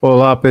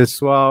Olá,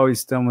 pessoal,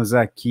 estamos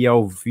aqui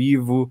ao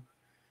vivo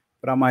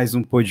para mais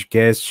um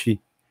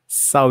podcast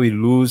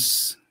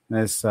SALeLUZ,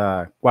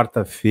 nessa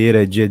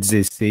quarta-feira, dia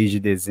 16 de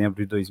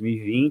dezembro de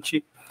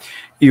 2020.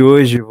 E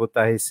hoje eu vou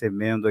estar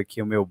recebendo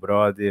aqui o meu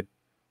brother,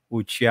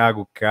 o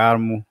Tiago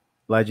Carmo,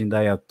 lá de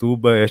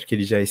Indaiatuba. Eu acho que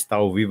ele já está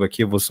ao vivo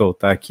aqui, eu vou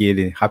soltar aqui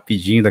ele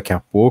rapidinho daqui a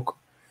pouco.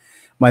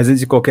 Mas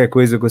antes de qualquer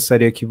coisa, eu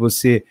gostaria que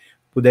você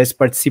pudesse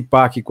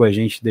participar aqui com a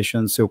gente,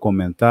 deixando seu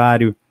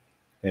comentário,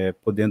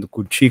 podendo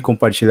curtir e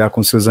compartilhar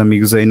com seus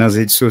amigos aí nas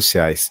redes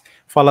sociais.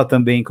 Fala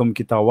também como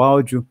que está o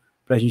áudio,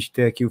 para a gente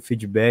ter aqui o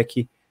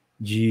feedback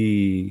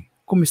de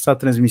como está a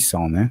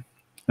transmissão, né?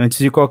 Antes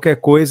de qualquer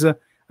coisa,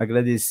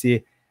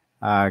 agradecer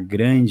a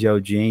grande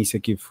audiência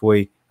que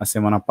foi a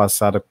semana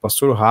passada com o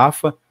pastor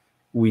Rafa,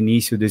 o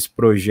início desse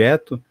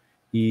projeto,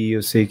 e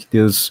eu sei que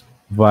Deus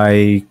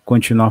vai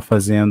continuar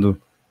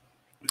fazendo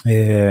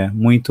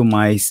muito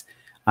mais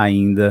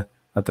ainda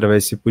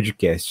através desse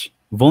podcast.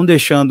 Vão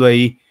deixando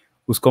aí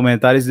os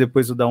comentários e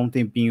depois eu dar um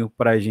tempinho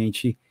para a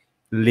gente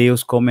ler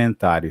os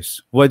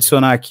comentários. Vou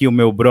adicionar aqui o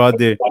meu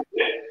brother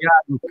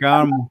Tiago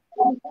Carmo.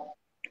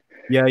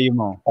 E aí,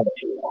 irmão?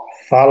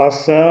 Fala,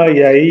 Sam,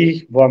 e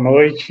aí? Boa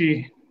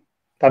noite.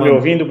 Tá me Mano,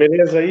 ouvindo,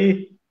 beleza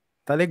aí?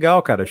 tá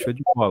legal, cara, show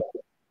de bola.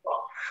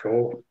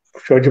 Show.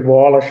 Show de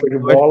bola, show de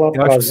bola.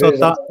 Eu acho que só Prazer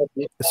já tá, estar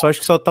aqui. eu só acho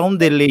que só tá um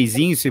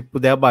delayzinho, se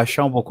puder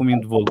abaixar um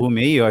pouquinho do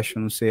volume aí, eu acho,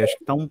 não sei, acho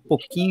que tá um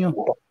pouquinho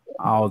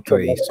alto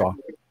aí só.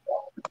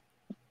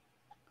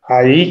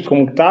 Aí,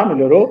 como que tá?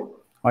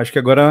 Melhorou? Acho que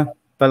agora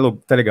tá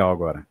legal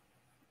agora.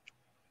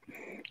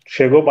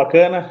 Chegou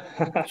bacana?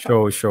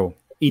 Show, show.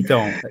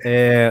 Então,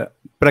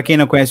 para quem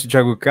não conhece o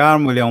Tiago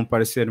Carmo, ele é um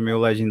parceiro meu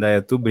lá de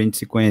Indaiatuba, a gente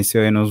se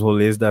conheceu aí nos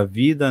rolês da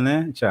vida,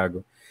 né,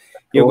 Tiago?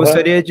 E Porra.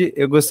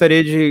 eu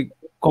gostaria de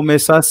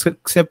começar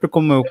sempre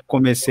como eu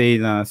comecei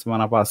na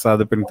semana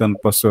passada, perguntando para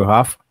o pastor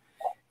Rafa,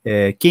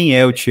 quem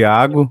é o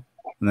Tiago,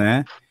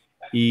 né?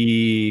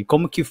 E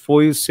como que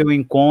foi o seu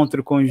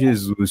encontro com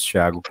Jesus,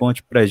 Tiago?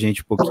 Conte pra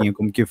gente um pouquinho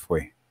como que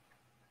foi.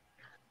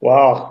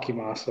 Uau, que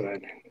massa,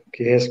 velho.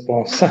 Que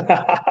responsa.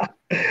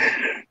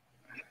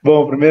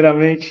 Bom,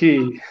 primeiramente,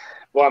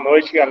 boa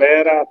noite,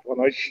 galera. Boa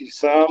noite,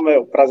 Sam. É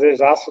um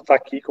prazerzaço estar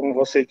aqui, como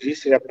você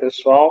disse, já,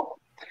 pessoal.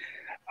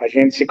 A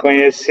gente se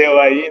conheceu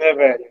aí, né,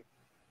 velho?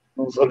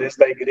 Nos rolês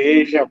da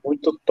igreja,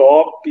 muito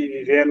top,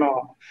 vivendo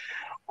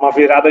uma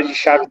virada de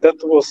chave,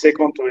 tanto você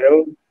quanto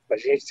eu. A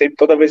gente sempre,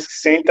 toda vez que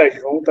senta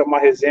junto, é uma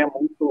resenha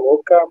muito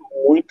louca,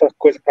 muita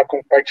coisa para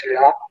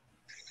compartilhar.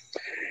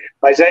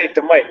 Mas aí,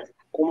 também,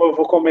 como eu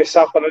vou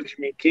começar falando de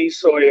mim, quem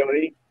sou eu,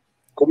 hein?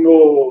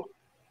 Como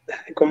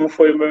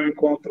foi o meu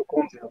encontro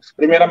com Deus?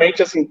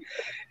 Primeiramente, assim,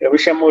 eu me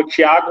chamo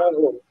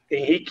Tiago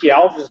Henrique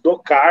Alves do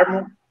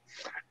Carmo.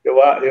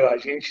 A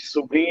gente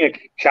sublinha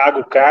aqui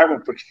Tiago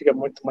Carmo, porque fica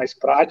muito mais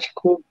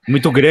prático.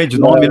 Muito grande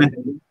o nome, né?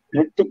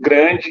 Muito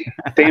grande.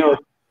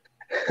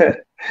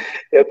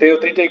 Eu tenho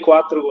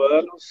 34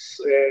 anos,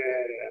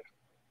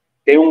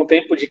 tenho um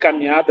tempo de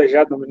caminhada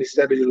já no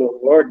Ministério de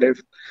Louvor, deve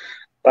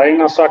estar aí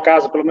na sua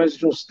casa pelo menos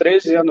de uns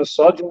 13 anos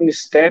só de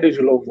Ministério de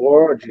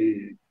Louvor,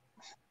 de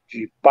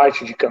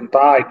parte de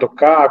cantar e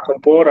tocar,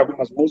 compor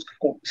algumas músicas,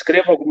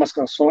 escrevo algumas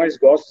canções,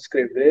 gosto de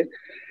escrever.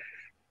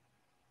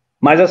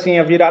 Mas assim,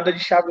 a virada de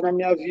chave na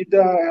minha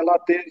vida,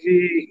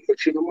 eu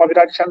tive uma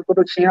virada de chave quando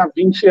eu tinha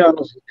 20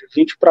 anos, de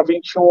 20 para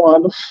 21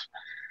 anos,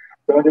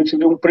 quando eu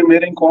tive um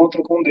primeiro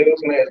encontro com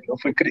Deus mesmo.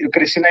 Eu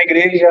cresci na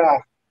igreja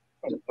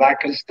lá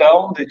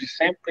cristão, desde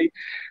sempre,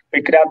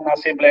 fui criado na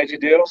Assembleia de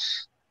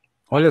Deus.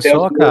 Olha Tem os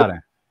só, meus.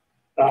 cara,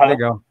 que Aham,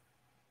 legal. O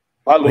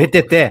falou.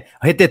 reteté,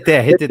 o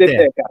reteté, reteté.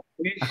 TTT, cara.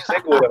 Ixi,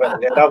 segura,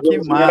 velho. Era Que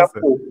azulzinho, era massa,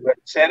 pouco,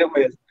 velho. Sério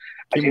mesmo.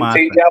 A que gente massa.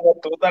 incendiava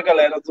toda a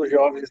galera dos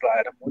jovens lá,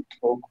 era muito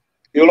louco.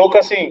 E o louco,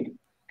 assim,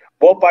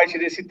 boa parte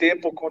desse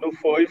tempo, quando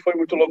foi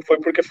muito louco. Foi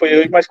porque foi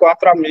eu e mais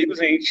 4 amigos,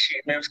 a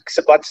gente meio que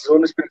se batizou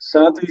no Espírito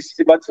Santo e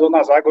se batizou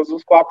nas águas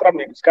dos 4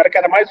 amigos. O cara que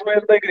era mais ou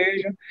menos da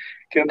igreja,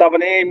 que não tava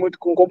nem aí muito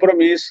com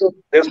compromisso,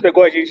 Deus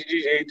pegou a gente de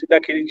jeito e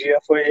daquele dia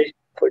foi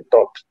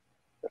top.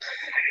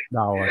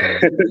 Da hora,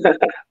 velho.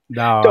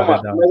 Da Então, hora,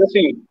 mano, da hora. mas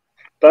assim,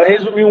 para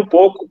resumir um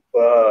pouco,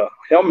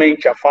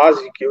 realmente a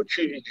fase que eu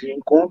tive de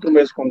encontro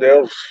mesmo com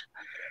Deus,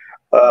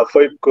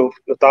 foi que eu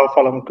estava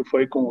falando que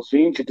foi com os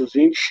 20, dos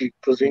 20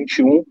 para os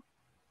 21.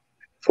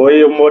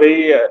 Eu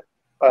morei,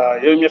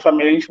 eu e minha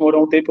família, a gente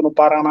morou um tempo no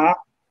Paraná,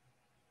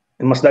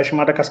 numa cidade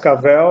chamada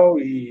Cascavel,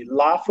 e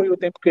lá foi o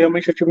tempo que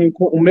realmente eu tive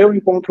o meu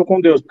encontro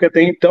com Deus, porque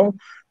até então,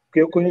 o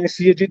que eu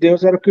conhecia de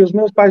Deus era o que os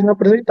meus pais me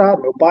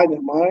apresentaram, meu pai,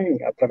 minha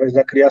mãe, através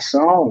da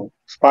criação,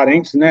 os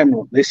parentes, né,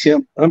 nesse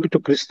âmbito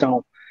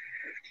cristão.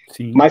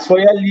 Sim. Mas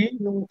foi ali,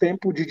 num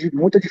tempo de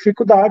muita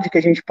dificuldade que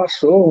a gente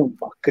passou,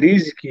 uma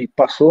crise que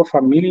passou, a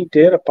família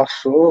inteira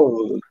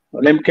passou. Eu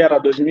lembro que era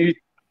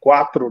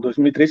 2004,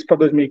 2003 para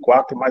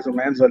 2004, mais ou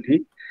menos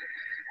ali.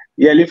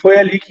 E ali foi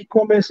ali que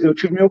comecei. Eu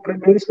tive minha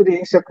primeira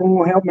experiência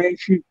com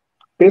realmente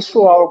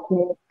pessoal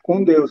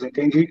com Deus.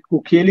 Entendi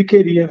o que ele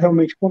queria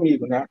realmente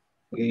comigo, né?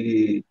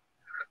 E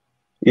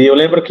E eu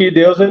lembro que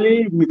Deus,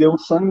 ele me deu um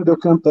sonho de eu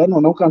cantando,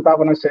 eu não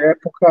cantava nessa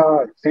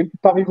época, sempre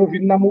estava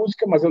envolvido na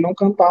música, mas eu não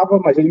cantava,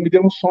 mas ele me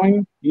deu um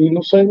sonho, e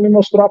no sonho ele me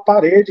mostrou a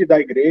parede da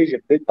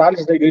igreja,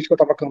 detalhes da igreja que eu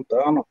estava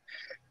cantando,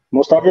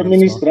 mostrava eu Olha só.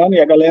 ministrando, e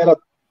a galera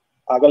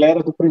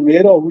do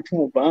primeiro ao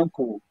último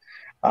banco,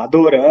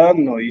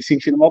 adorando e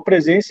sentindo uma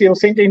presença, e eu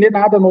sem entender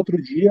nada no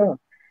outro dia,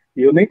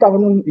 e eu nem estava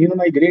indo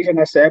na igreja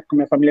nessa época,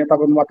 minha família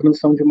estava numa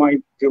transição de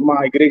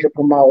uma igreja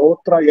para uma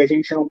outra, e a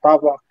gente não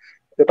estava.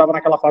 Eu estava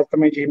naquela fase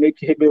também de meio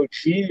que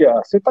rebeldia.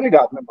 Você tá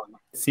ligado, né, mano?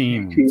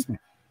 Sim, sim.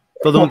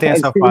 Todo mundo tem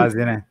essa Assim, fase,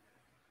 né?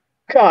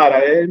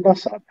 cara, é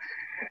embaçado.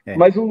 É.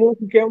 Mas o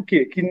louco que é o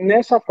quê? Que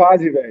nessa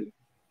fase, velho,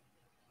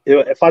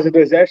 é fase do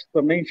exército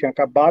também, tinha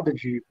acabado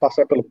de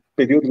passar pelo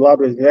período lá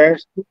do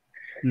exército,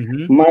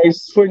 Uhum.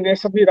 mas foi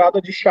nessa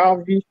virada de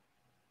chave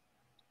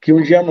que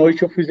um dia à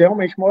noite eu fiz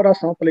realmente uma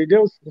oração. Eu falei,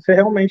 Deus, se você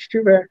realmente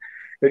tiver.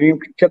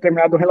 Tinha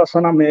terminado um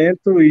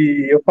relacionamento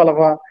e eu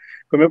falava,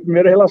 foi meu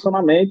primeiro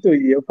relacionamento,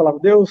 e eu falava,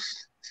 Deus,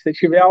 se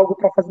tiver algo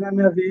para fazer na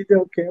minha vida,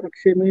 eu quero que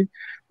você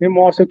me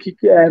mostre o que,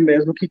 que é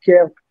mesmo, o que, que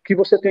é, o que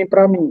você tem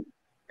para mim.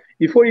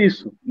 E foi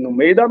isso. No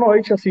meio da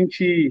noite eu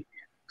senti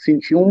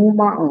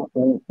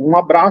um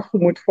abraço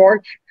muito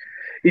forte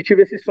e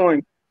tive esse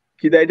sonho.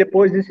 Que daí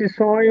depois desse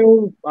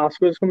sonho as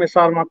coisas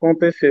começaram a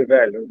acontecer,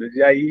 velho.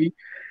 E aí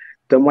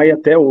estamos aí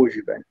até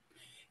hoje, velho.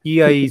 E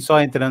aí,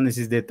 só entrando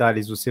nesses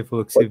detalhes, você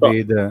falou que você Pode falar.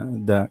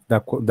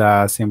 veio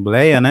da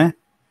Assembleia, né?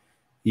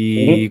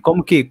 E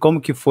Uhum.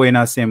 como que foi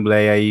na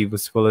Assembleia aí?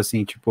 Você falou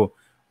assim, tipo,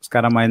 os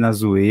caras mais na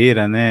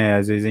zoeira, né?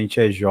 Às vezes a gente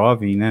é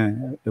jovem,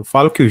 né? Eu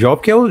falo que o jovem,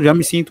 porque eu já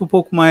me sinto um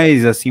pouco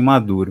mais, assim,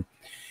 maduro.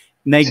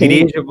 Na Sim,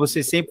 igreja,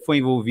 você sempre foi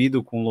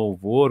envolvido com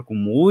louvor, com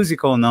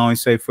música ou não?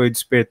 Isso aí foi o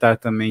despertar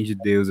também de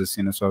Deus,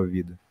 assim, na sua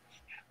vida?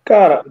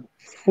 cara,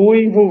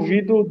 fui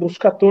envolvido dos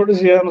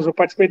 14 anos, eu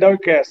participei da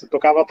orquestra,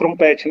 tocava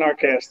trompete na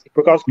orquestra,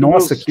 por causa que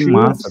Nossa, meus que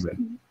massa, tios, velho.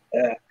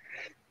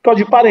 por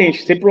causa de parente,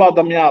 sempre pro lado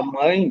da minha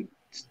mãe,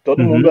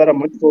 todo mundo Uhum, era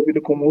muito envolvido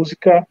com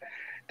música,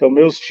 então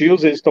meus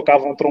tios, eles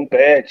tocavam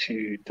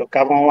trompete,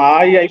 tocavam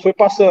lá, e aí foi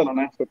passando,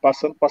 né, foi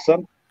passando,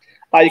 passando.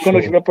 Aí quando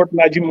eu show. tive a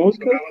oportunidade de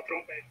música,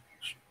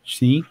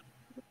 Sim,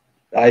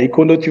 aí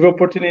quando eu tive a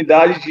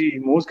oportunidade de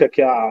música,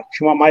 tinha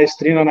uma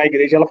maestrina na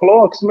igreja, ela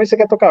falou, que instrumento você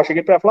quer tocar? Eu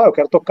cheguei pra ela e falei, eu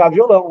quero tocar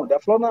violão. Ela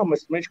falou, não,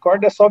 mas instrumento de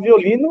corda é só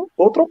violino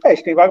ou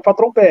trompete, tem vaga pra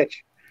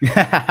trompete.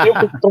 Eu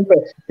fui pro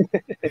trompete.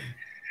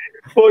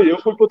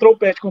 Eu fui pro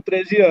trompete com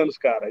 13 anos,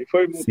 cara. E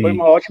foi sim.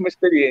 uma ótima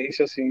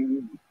experiência,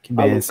 assim, Que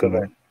maluca, benção,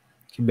 velho. mano.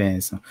 Que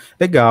benção.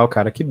 Legal,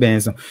 cara, que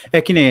benção.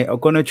 É que nem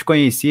quando eu te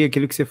conheci,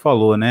 aquilo que você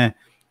falou, né?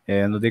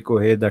 No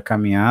decorrer da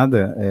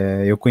caminhada,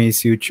 eu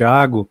conheci o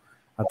Tiago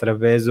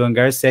através do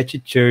Hangar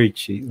 7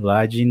 Church,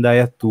 lá de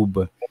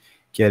Indaiatuba,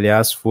 que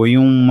aliás foi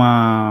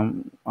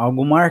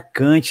algo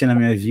marcante na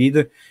minha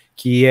vida,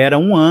 que era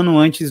um ano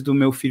antes do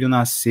meu filho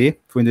nascer,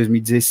 foi em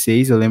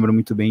 2016, eu lembro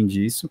muito bem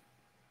disso.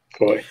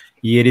 Foi.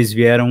 E eles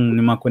vieram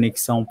numa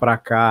conexão para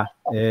cá,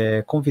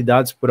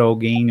 convidados por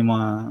alguém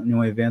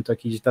num evento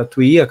aqui de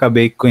Tatuí,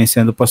 acabei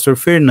conhecendo o pastor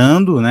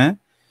Fernando, né?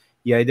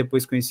 E aí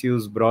depois conheci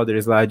os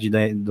brothers lá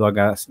do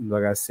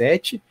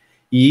H7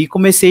 e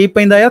comecei a ir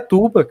para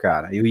Indaiatuba,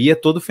 cara. Eu ia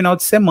todo final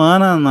de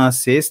semana na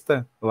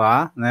sexta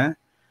lá, né?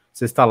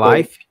 Sexta Foi.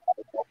 Life.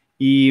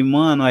 E,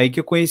 mano, aí que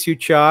eu conheci o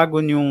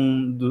Thiago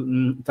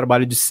num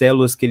trabalho de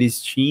células que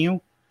eles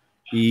tinham.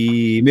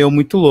 E, meu,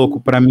 muito louco.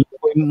 Para mim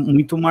foi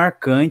muito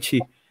marcante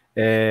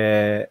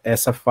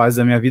essa fase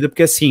da minha vida,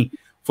 porque assim,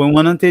 foi um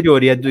ano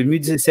anterior, e a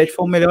 2017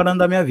 foi o melhor ano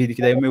da minha vida,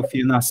 que daí o meu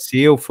filho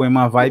nasceu, foi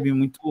uma vibe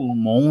muito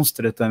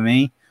monstra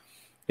também,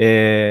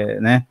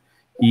 né?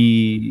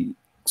 E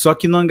só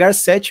que no Hangar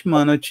 7,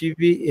 mano, eu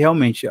tive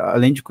realmente,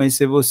 além de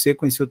conhecer você,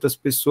 conhecer outras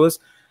pessoas,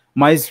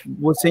 mas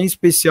você em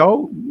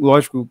especial,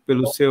 lógico,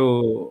 pelo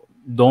seu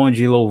dom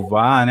de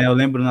louvar, né? Eu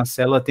lembro na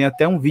célula, tem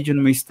até um vídeo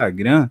no meu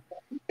Instagram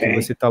que Tem.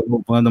 você tá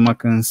louvando uma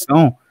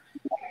canção.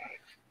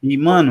 E,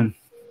 mano,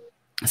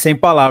 sem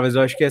palavras,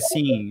 eu acho que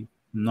assim,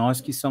 nós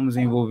que somos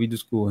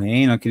envolvidos com o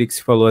reino, aquele que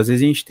se falou, às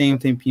vezes a gente tem um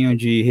tempinho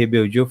de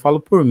rebeldia, eu falo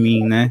por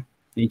mim, né?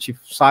 A gente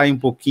sai um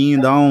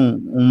pouquinho, dá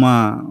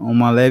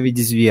uma leve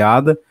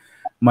desviada,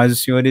 mas o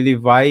Senhor, ele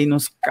vai e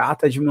nos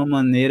cata de uma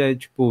maneira,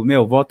 tipo,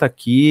 meu, volta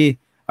aqui,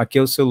 aqui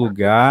é o seu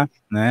lugar,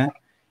 né? Com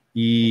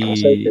E,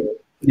 certeza.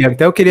 e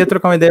até eu queria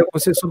trocar uma ideia com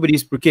você sobre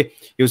isso, porque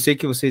eu sei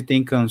que você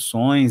tem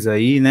canções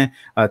aí, né?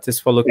 Até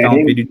você falou que está um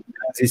Tem. período de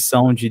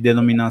transição de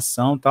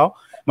denominação e tal,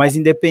 mas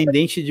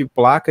independente de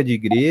placa de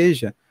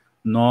igreja,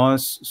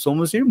 nós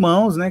somos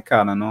irmãos, né,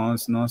 cara?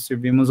 Nós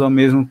servimos ao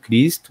mesmo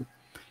Cristo.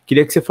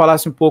 Queria que você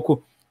falasse um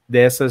pouco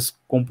dessas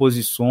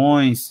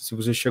composições, se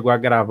você chegou a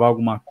gravar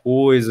alguma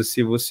coisa,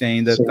 se você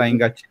ainda está Sim.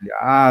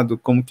 engatilhado,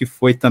 como que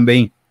foi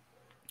também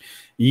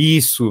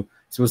isso,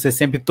 se você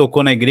sempre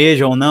tocou na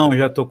igreja ou não,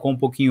 já tocou um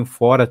pouquinho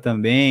fora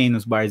também,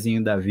 nos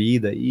barzinhos da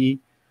vida e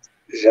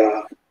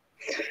Já.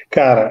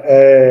 Cara,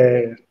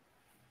 é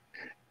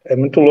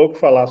muito louco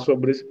falar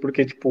sobre isso,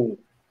 porque, tipo,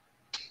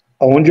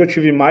 onde eu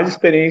tive mais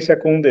experiência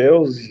com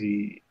Deus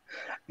e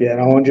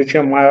era onde eu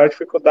tinha maior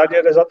dificuldade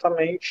era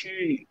exatamente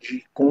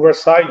de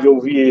conversar e de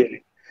ouvir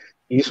ele.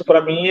 Isso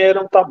para mim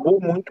era um tabu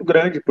muito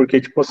grande,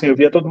 porque, tipo assim, eu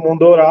via todo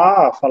mundo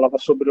orar, falava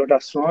sobre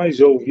orações,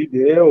 eu ouvi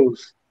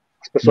Deus,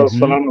 as pessoas Uhum,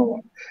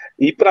 falando.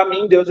 E para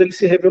mim, Deus ele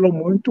se revelou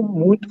muito,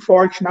 muito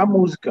forte na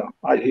música.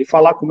 Aí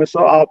falar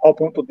começou ao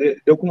ponto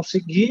de eu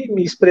conseguir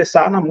me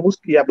expressar na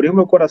música e abrir o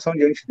meu coração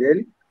diante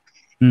dele,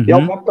 e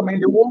ao uhum. ponto também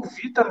de eu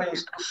ouvir também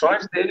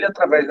instruções dele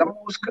através da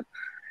música.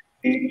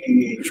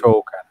 E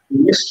Show, cara.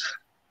 isso,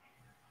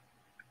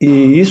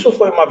 e isso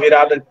foi uma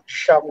virada de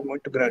chave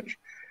muito grande.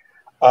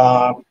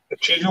 Eu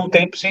tive um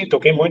tempo, sim,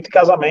 toquei muito em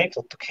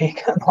casamento, toquei,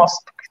 nossa,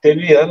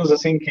 teve anos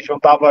assim que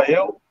juntava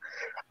eu,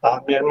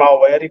 a minha irmã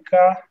Érica,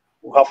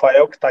 o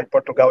Rafael, que está em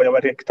Portugal, e a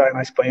Érica, que está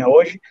na Espanha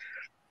hoje,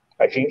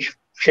 a gente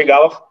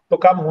chegava a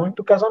tocar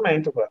muito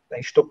casamento, velho. A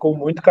gente tocou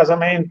muito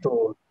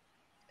casamento.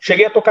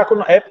 Cheguei a tocar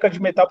com época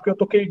de metal, porque eu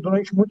toquei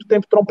durante muito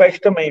tempo trompete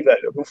também,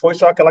 velho. Não foi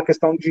só aquela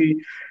questão de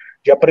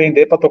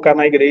aprender para tocar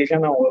na igreja,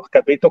 não. Eu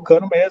acabei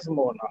tocando mesmo,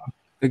 uma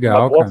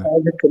Legal, boa cara.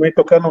 fase, também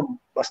tocando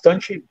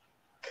bastante.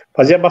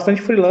 Fazia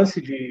bastante freelance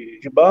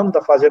de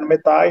banda, fazendo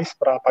metais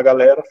pra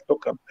galera,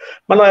 tocando.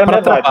 Mas não era Para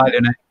minha vibe, né?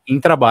 trabalho, né? Em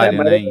É, trabalho,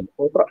 mas né? era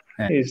outra,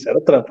 É, isso,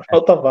 era trampa, é.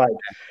 outra vibe.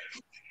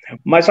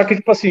 Mas só que,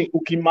 tipo assim, o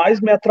que mais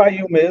me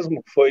atraiu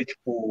mesmo foi,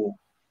 tipo,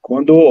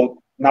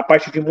 quando, na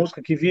parte de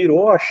música que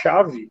virou a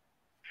chave,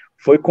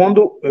 foi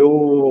quando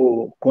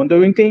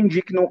eu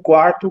entendi que no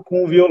quarto,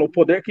 com o violão, o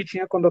poder que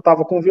tinha quando eu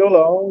tava com o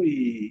violão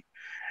e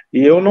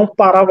eu não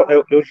parava,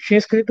 eu tinha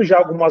escrito já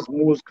algumas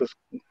músicas.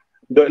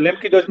 Eu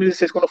lembro que em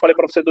 2016, quando eu falei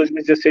para você,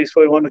 2016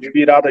 foi o ano de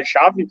virada de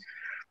chave,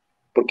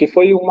 porque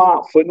foi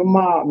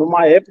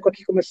numa época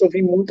que começou a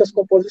vir muitas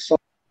composições.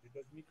 De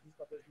 2015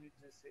 para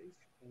 2016,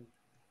 tipo,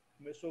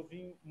 começou a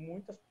vir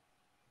muitas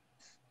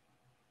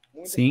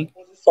Sim,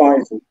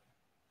 composições.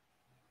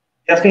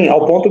 E assim,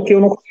 ao ponto que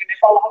eu não consegui nem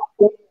falar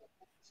como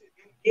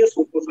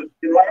isso,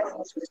 porque lá nas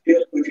músicas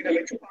que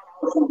antigamente eu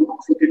falava sobre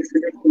nossa,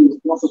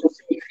 nossa, eu sou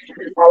científico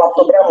de falar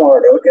sobre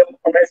amor. Eu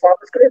começava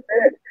a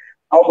escrever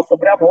algo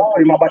sobre amor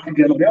e uma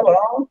batidinha no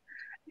violão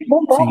e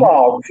montava sim,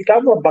 algo,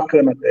 ficava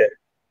bacana até.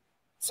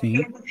 Só que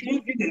sim. eu não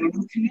tinha vida, eu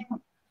não tinha.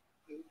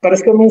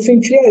 Parece que eu não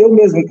sentia eu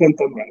mesmo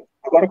cantando ela.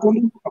 Agora,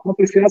 quando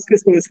aconteciam as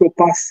questões que eu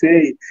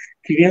passei,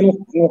 que vinha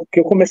que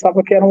eu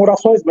começava que eram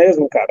orações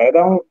mesmo, cara.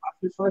 Eram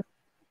aflições.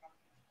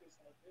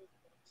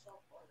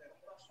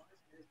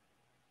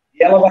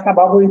 E elas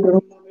acabavam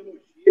entrando numa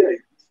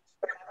melodia.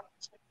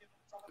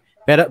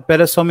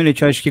 Pera só um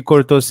minutinho, acho que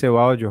cortou seu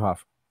áudio,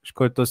 Rafa. Acho que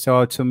cortou seu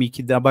áudio, seu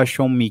mic,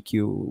 abaixou um mic,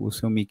 o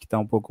seu mic tá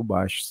um pouco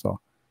baixo só.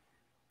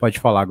 Pode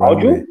falar agora,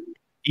 vamos Áudio? ver.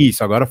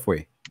 Isso, agora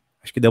foi.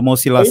 Acho que deu uma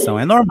oscilação.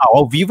 É Oi? normal,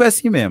 ao vivo é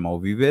assim mesmo, ao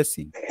vivo é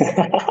assim.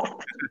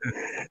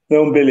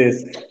 Não,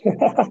 beleza.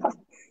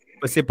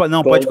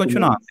 Não, pode Pronto,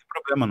 continuar, mano. não tem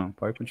problema não,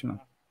 pode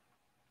continuar.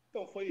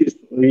 Então foi isso.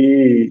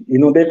 E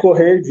no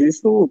decorrer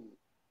disso,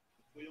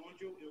 foi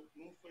onde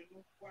não foi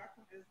no quarto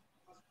mesmo,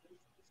 mas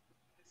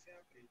comecei a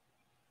abrir.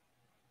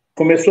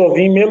 Começou a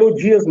vir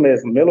melodias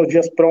mesmo,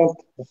 melodias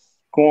prontas,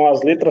 com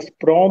as letras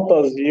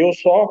prontas, e eu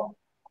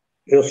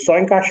só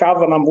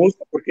encaixava na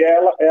música, porque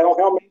ela eram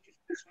realmente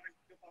expressões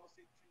que eu estava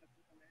sentindo aqui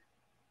também,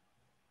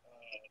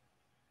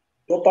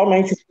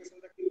 totalmente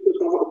expressões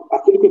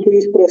aquilo que eu queria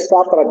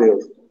expressar para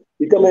Deus.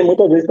 E também,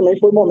 muitas vezes, também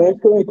foi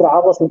momentos que eu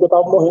entrava, assim, que eu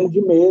estava morrendo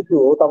de medo,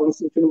 ou estava me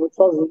sentindo muito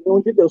sozinho,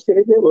 onde Deus se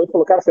revelou e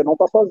falou, cara, você não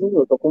está sozinho,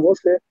 eu estou com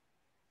você.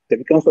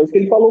 Teve canções que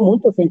ele falou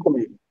muito assim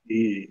comigo.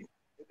 E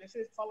eu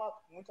pensei em falar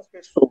com muitas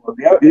pessoas.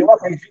 Eu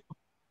acredito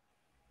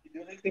que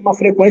Deus ele tem uma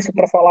frequência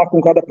para falar com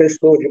cada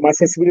pessoa, de mais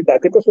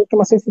sensibilidade. Tem pessoas que têm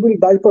uma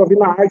sensibilidade para ouvir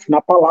na arte,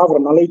 na palavra,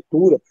 na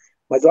leitura.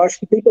 Mas eu acho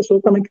que tem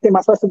pessoas também que têm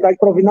mais facilidade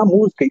para ouvir na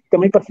música e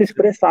também para se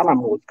expressar na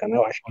música, né?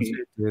 Eu acho Com que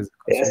certeza,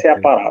 com essa é a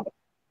certeza. parada.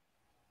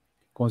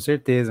 Com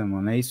certeza,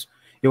 mano, é isso.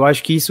 Eu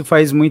acho que isso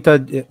faz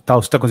muita... Tá,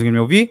 você tá conseguindo me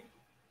ouvir?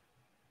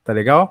 Tá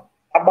legal?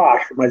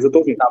 Abaixo, mas eu tô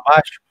ouvindo. Tá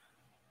baixo?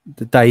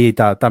 Tá aí,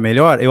 tá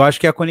melhor? Eu acho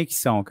que é a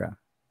conexão, cara.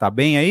 Tá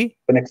bem aí?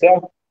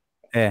 Conexão?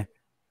 É.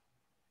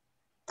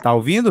 Tá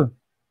ouvindo?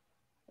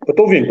 Eu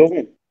tô ouvindo, tô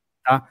ouvindo.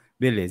 Tá?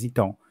 Beleza,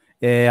 então.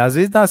 Às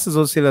vezes dá essas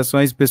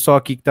oscilações, o pessoal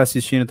aqui que tá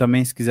assistindo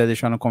também, se quiser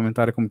deixar no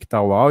comentário como que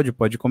tá o áudio,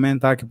 pode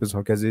comentar aqui,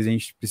 pessoal, que às vezes a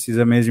gente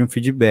precisa mesmo de um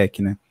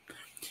feedback, né?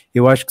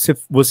 Eu acho que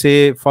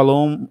você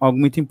falou algo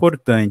muito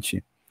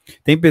importante.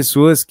 Tem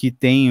pessoas que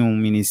têm um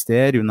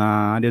ministério na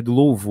área do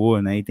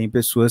louvor, né? E tem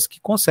pessoas que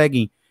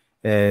conseguem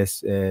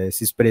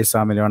se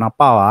expressar melhor na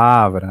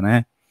palavra,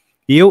 né?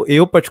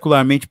 Eu,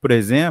 particularmente, por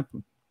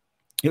exemplo,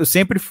 eu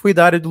sempre fui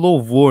da área do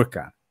louvor,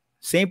 cara.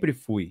 Sempre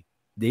fui.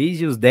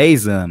 Desde os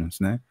 10 anos,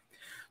 né?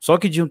 Só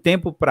que de um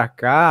tempo para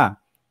cá,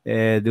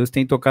 Deus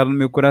tem tocado no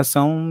meu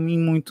coração em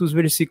muitos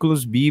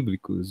versículos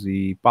bíblicos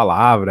e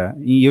palavra.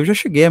 E eu já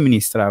cheguei a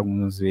ministrar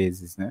algumas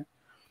vezes, né?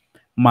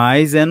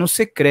 Mas é no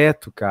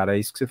secreto, cara. É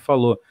isso que você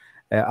falou.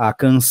 A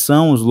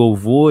canção, os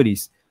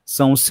louvores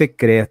são o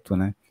secreto,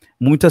 né?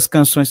 Muitas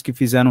canções que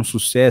fizeram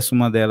sucesso,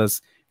 uma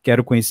delas,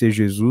 Quero Conhecer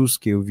Jesus,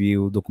 que eu vi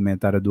o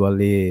documentário do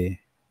Ale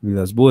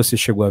Vilas Boas. Você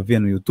chegou a ver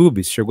no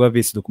YouTube? Você chegou a ver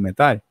esse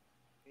documentário?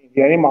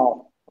 E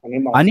animal.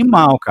 Animal.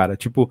 Animal, cara.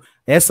 Tipo,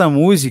 essa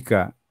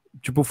música,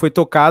 tipo, foi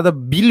tocada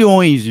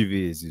bilhões de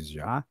vezes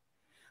já.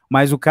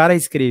 mas o cara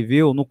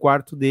escreveu no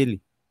quarto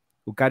dele.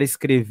 O cara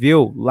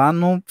escreveu lá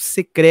no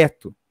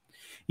secreto.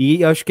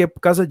 E acho que é por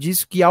causa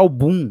disso que há o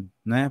boom,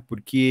 né?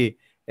 Porque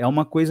é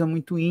uma coisa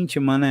muito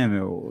íntima, né,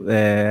 meu?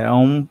 É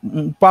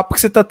um papo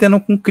que você está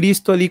tendo com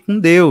Cristo ali, com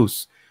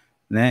Deus,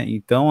 né?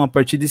 Então, a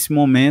partir desse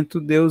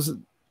momento, Deus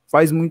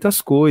faz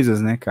muitas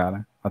coisas, né,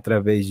 cara?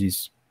 Através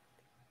disso.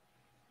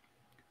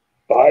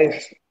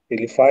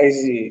 Ele faz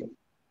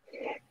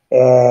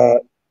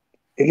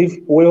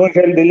o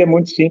evangelho dele é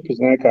muito simples,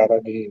 né,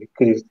 cara, de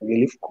Cristo.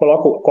 Ele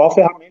coloca qual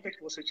ferramenta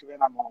que você tiver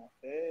na mão.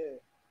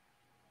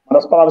 Uma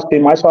das palavras que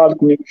tem mais falado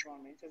comigo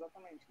ultimamente é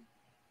exatamente isso.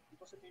 O que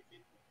você tem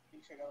que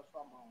chegar na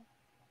sua mão.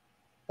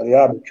 Tá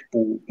ligado?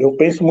 Tipo, eu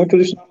penso muito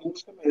isso na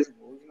música mesmo.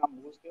 Hoje na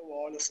música eu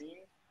olho assim,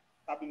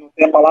 sabe, não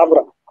tem a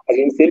palavra. A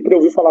gente sempre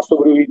ouviu falar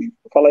sobre o ID.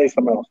 Fala aí,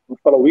 Samuel. Não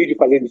fala o ID,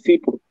 fazer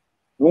discípulo?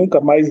 Nunca,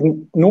 mas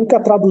nunca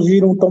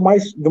traduziram tão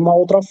mais de uma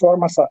outra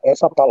forma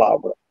essa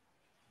palavra.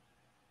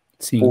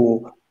 Sim,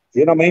 Tipo,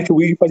 geralmente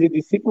o ID fazer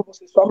discípulo,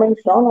 você só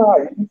menciona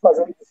ele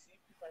fazendo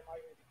discípulo da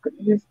imagem de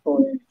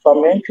Cristo, e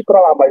somente para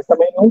lá, mas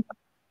também nunca.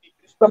 E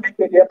Cristo também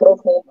queria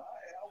aprofundar,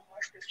 é algo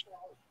mais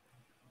pessoal.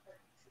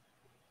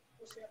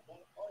 Você é bom,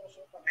 qual é o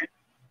seu talento?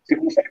 Você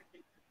consegue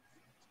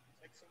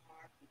ser uma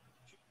arte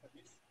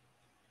disso?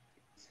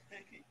 Você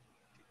consegue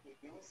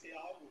não ser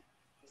algo,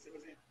 você vai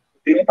dizer,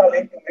 eu tenho um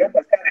talento meu,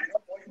 mas cara, ele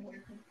não pode morrer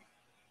por mim.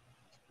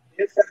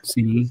 Esse é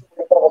sim,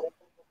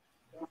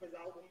 uma coisa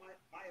algo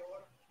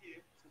maior que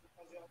eu, preciso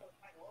fazer algo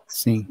maior.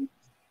 sim,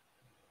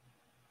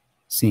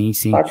 sim,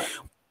 sim. Saca?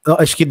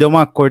 Acho que deu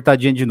uma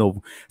cortadinha de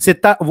novo. Você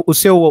tá, o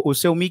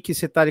seu mic,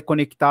 você tá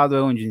conectado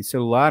onde? Em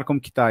celular? Como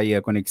que tá aí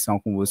a conexão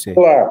com você?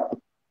 Celular,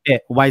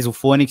 Mas o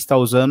fone que você está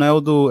usando é o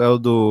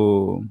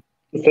do.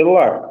 o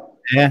celular.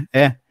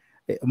 É.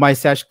 Mas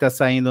você acha que tá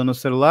saindo no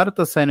celular ou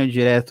tá saindo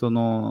direto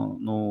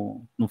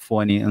no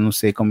fone? Eu não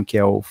sei como que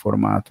é o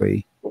formato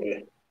aí.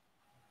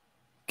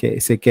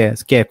 Você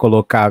quer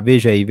colocar?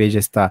 Veja aí,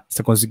 veja se tá. Se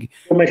você conseguir.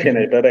 Tô mexendo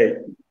aí,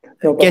 peraí.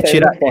 Não, tá Quer saindo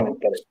tirar? no fone,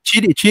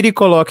 peraí. Tire e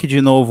coloque de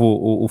novo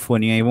o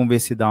foninho aí. Vamos ver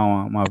se dá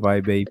uma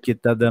vibe aí, porque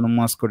tá dando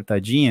umas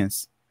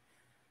cortadinhas.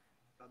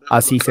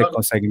 Assim você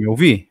consegue me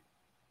ouvir?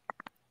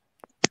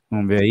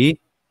 Vamos ver aí.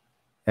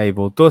 Aí,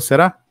 voltou?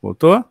 Será?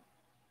 Voltou?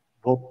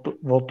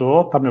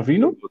 Voltou, tá me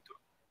ouvindo?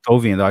 Tô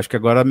ouvindo, acho que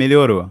agora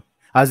melhorou.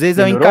 Às vezes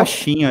é um Melhorou?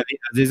 encaixinho ali,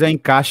 às vezes é um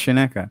encaixe,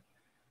 né, cara?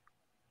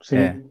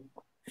 É. Sim,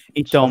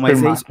 Então, só mas é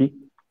firmar isso. aqui.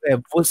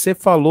 Você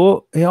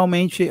falou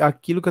realmente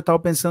aquilo que eu estava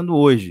pensando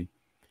hoje.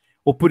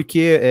 Ou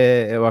porque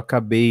eu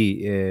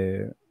acabei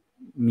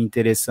me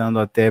interessando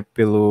até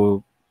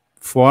pela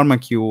forma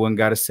que o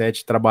Hangar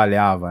 7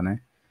 trabalhava, né?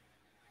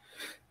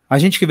 A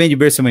gente que vem de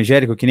berço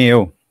evangélico, que nem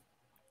eu,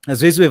 às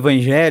vezes o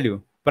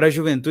evangelho, para a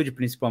juventude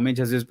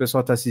principalmente, às vezes o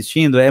pessoal está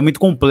assistindo, é muito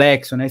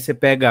complexo, né? Você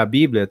pega a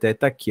Bíblia, até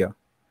tá aqui, ó.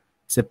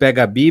 Você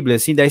pega a Bíblia,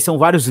 assim, daí são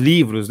vários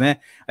livros, né?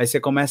 Aí você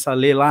começa a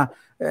ler lá,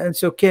 não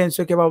sei o que,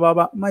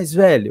 blá. Mas,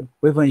 velho,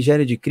 o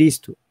Evangelho de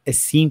Cristo é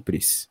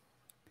simples.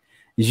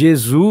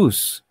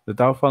 Jesus, eu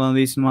tava falando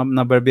isso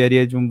na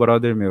barbearia de um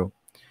brother meu.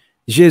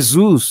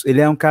 Jesus, ele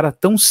é um cara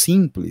tão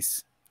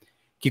simples,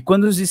 que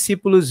quando os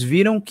discípulos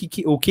viram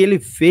o que ele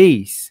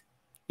fez,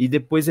 e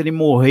depois ele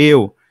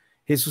morreu,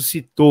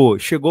 ressuscitou,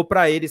 chegou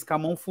para eles com a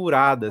mão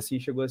furada, assim,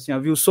 chegou assim, ó,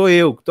 viu, sou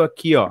eu, que tô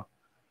aqui, ó.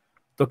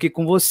 Estou aqui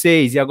com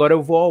vocês e agora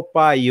eu vou ao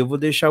Pai, eu vou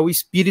deixar o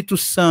Espírito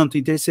Santo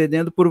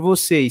intercedendo por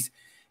vocês.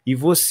 E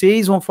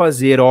vocês vão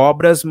fazer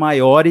obras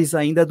maiores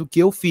ainda do que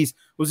eu fiz.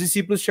 Os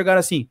discípulos chegaram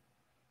assim,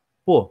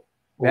 pô,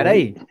 Oi?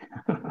 peraí,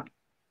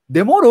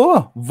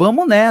 demorou,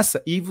 vamos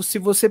nessa. E se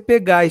você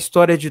pegar a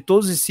história de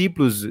todos os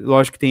discípulos,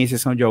 lógico que tem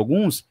exceção de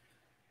alguns,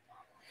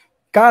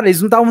 cara, eles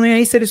não estavam nem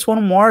aí se eles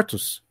foram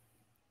mortos.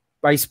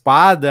 A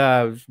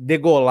espada,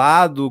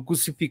 degolado,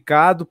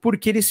 crucificado,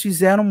 porque eles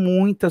fizeram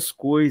muitas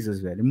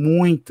coisas, velho,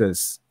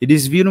 muitas.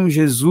 Eles viram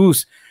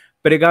Jesus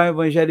pregar um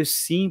evangelho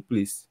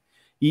simples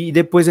e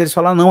depois eles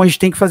falaram, não, a gente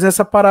tem que fazer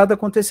essa parada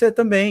acontecer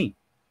também.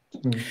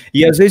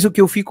 E às vezes o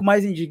que eu fico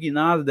mais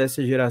indignado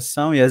dessa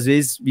geração, e às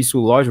vezes isso,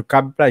 lógico,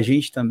 cabe pra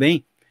gente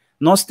também,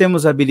 nós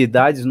temos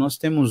habilidades, nós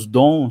temos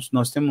dons,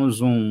 nós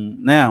temos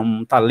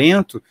um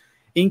talento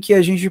em que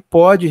a gente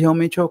pode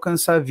realmente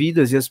alcançar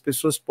vidas e as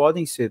pessoas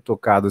podem ser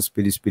tocadas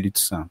pelo Espírito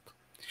Santo.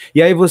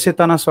 E aí você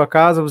está na sua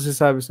casa, você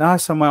sabe,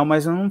 Samuel,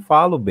 mas eu não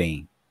falo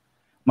bem,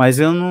 mas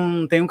eu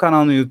não tenho um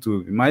canal no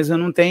YouTube, mas eu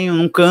não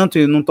canto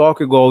e não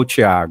toco igual o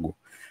Tiago.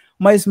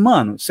 Mas,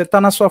 mano, você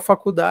está na sua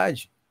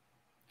faculdade,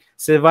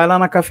 você vai lá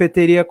na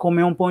cafeteria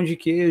comer um pão de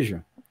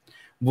queijo,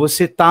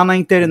 você está na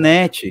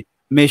internet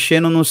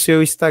mexendo no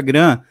seu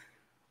Instagram.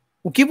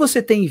 O que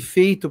você tem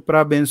feito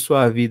para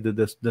abençoar a vida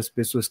das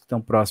pessoas que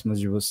estão próximas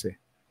de você?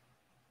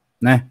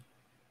 Né?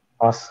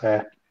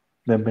 Nossa,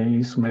 é bem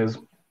isso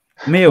mesmo.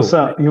 Meu,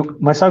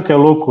 Mas sabe o que é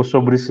louco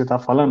sobre isso que você está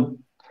falando?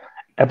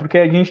 É porque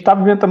a gente está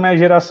vivendo também a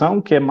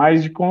geração que é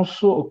mais de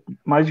consumo,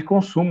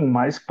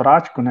 mais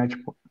prático, né?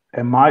 Tipo,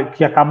 é mais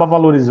que acaba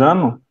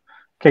valorizando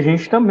que a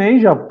gente também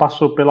já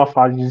passou pela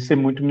fase de ser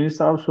muito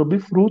ministrado sobre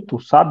fruto,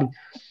 sabe?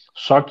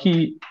 Só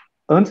que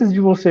antes de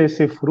você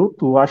ser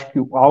fruto, eu acho que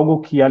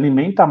algo que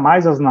alimenta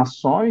mais as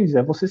nações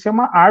é você ser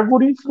uma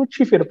árvore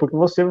frutífera, porque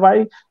você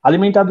vai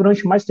alimentar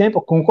durante mais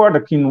tempo. Concorda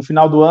que no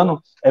final do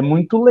ano é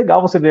muito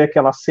legal você ver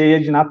aquela ceia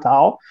de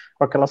Natal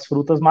com aquelas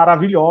frutas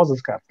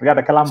maravilhosas, cara, tá ligado?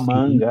 Aquela Sim.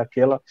 manga,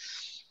 aquela,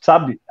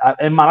 sabe?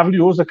 É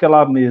maravilhoso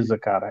aquela mesa,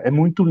 cara. É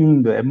muito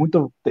linda,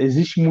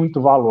 existe muito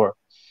valor.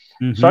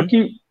 Só Uhum.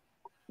 que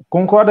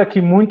concorda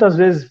que muitas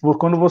vezes,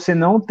 quando você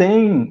não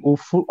tem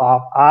a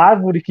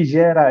árvore que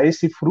gera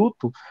esse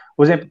fruto,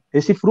 por exemplo,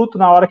 esse fruto,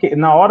 na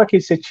hora que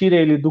você tira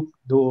ele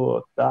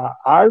da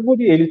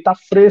árvore, ele está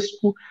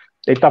fresco,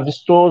 ele está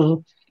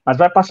vistoso, mas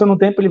vai passando o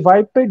tempo, ele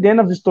vai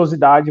perdendo a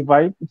vistosidade,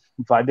 vai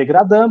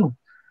degradando,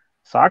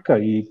 saca?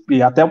 E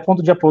até o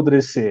ponto de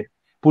apodrecer.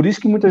 Por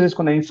isso que muitas vezes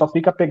quando a gente só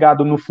fica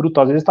pegado no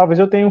fruto, às vezes talvez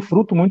eu tenha um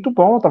fruto muito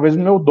bom, talvez o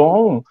meu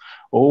dom,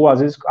 ou às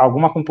vezes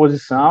alguma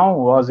composição,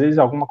 ou às vezes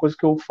alguma coisa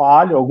que eu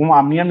falho,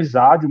 a minha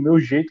amizade, o meu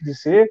jeito de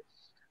ser,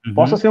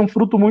 possa Uhum. ser um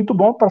fruto muito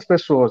bom para as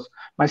pessoas.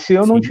 Mas se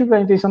eu não Sim. tiver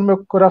a intenção no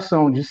meu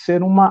coração de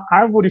ser uma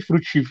árvore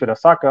frutífera,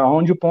 saca?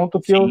 Onde o ponto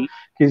Sim.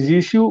 que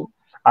existe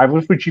a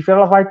árvore frutífera,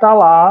 ela vai estar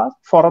lá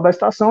fora da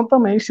estação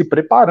também, se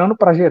preparando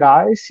para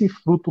gerar esse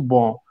fruto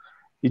bom.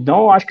 Então,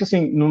 eu acho que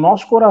assim, no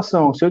nosso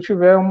coração, se eu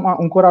tiver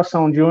um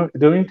coração de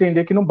eu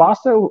entender que não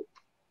basta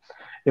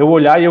eu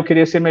olhar e eu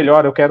querer ser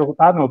melhor, eu quero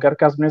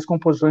que as minhas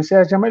composições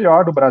sejam a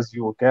melhor do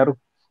Brasil,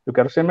 eu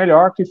quero ser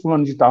melhor que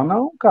fulano de tal.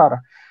 Não, cara,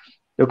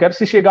 eu quero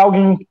se chegar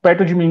alguém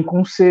perto de mim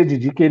com sede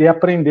de querer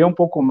aprender um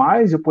pouco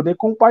mais, eu poder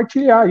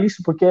compartilhar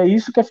isso, porque é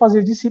isso que é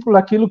fazer discípulo,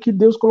 daquilo que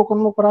Deus colocou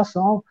no meu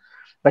coração,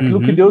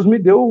 daquilo que Uhum. Deus me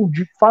deu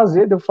de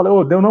fazer. Eu falei,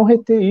 de eu não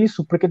reter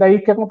isso, porque daí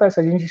o que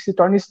acontece? A gente se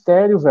torna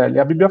estéril, velho. E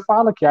a Bíblia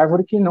fala que a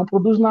árvore que não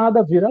produz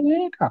nada vira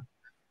lenha, cara.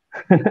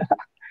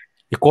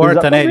 E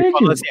corta, né? Ele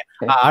falou Exatamente.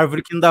 assim: a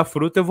árvore que não dá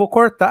fruto eu vou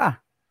cortar.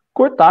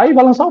 Cortar e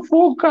vai lançar o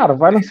fogo, cara.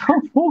 Vai lançar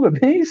o fogo, é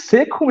bem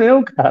seco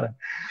mesmo, cara.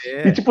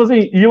 E É. tipo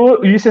assim,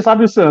 e você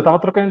sabe, Sam, eu tava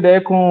trocando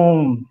ideia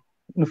com.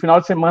 No final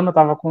de semana, eu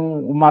tava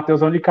com o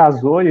Matheusão, ele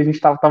casou e a gente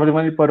tava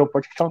levando ele para o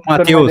aeroporto, que tava trocando uma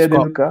Matheus, ideia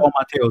dentro do carro. qual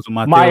Matheus? O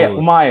Maia, o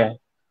Matheus. Maia,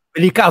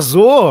 Ele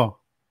casou?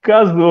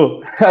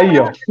 casou. Aí,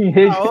 ó.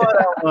 Da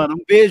hora, mano.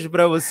 Um beijo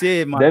pra você,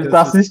 Deve Matheus.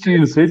 estar Se você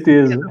assistindo,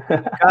 certeza.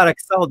 Cara,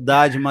 que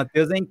saudade.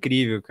 Matheus é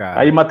incrível, Aí,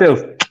 cara.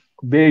 Matheus,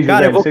 beijo,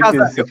 Cara, eu velho, vou casar.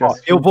 certeza que você estiver Eu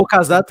assistindo. vou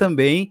casar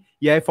também.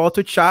 E aí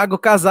falta o Thiago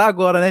casar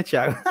agora, né,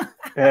 Thiago?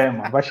 É,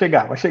 mano, vai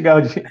chegar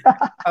o dia.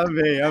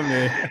 Amém,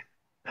 amém.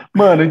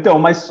 Mano, então,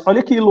 mas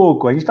olha que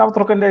louco, a gente tava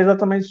trocando ideia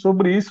exatamente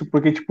sobre isso,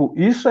 porque, tipo,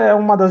 isso é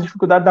uma das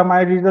dificuldades da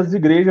maioria das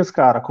igrejas,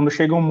 cara. Quando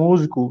chega um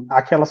músico,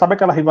 sabe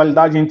aquela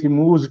rivalidade entre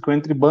músico,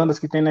 entre bandas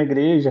que tem na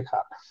igreja,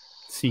 cara?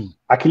 Sim,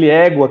 Aquele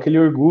ego, aquele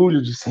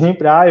orgulho de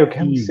sempre, eu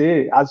quero sim.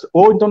 ser.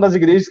 Ou então das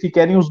igrejas que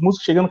querem os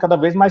músicos chegando cada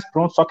vez mais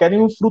prontos, só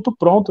querem um fruto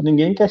pronto,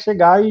 ninguém quer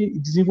chegar e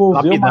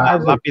desenvolver uma Lapidar,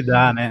 árvore.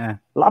 lapidar, né?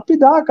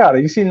 Lapidar, cara,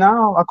 ensinar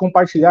a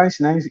compartilhar,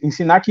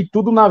 ensinar que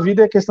tudo na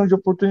vida é questão de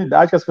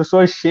oportunidade, que as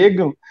pessoas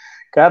chegam,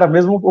 cara, a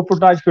mesma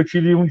oportunidade que eu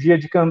tive um dia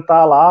de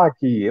cantar lá,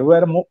 que eu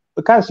era,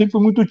 cara, eu sempre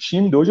fui muito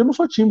tímido, hoje eu não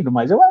sou tímido,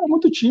 mas eu era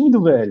muito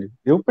tímido, velho,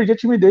 eu perdi a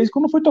timidez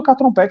quando fui tocar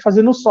trompete,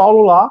 fazendo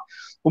solo lá,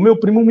 o meu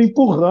primo me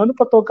empurrando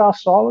para tocar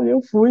solo e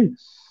eu fui.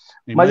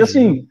 Mas Imagino.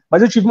 assim,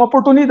 mas eu tive uma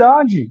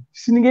oportunidade.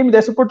 Se ninguém me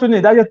desse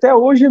oportunidade, até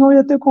hoje eu não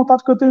ia ter o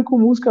contato que eu tenho com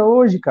música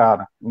hoje,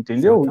 cara.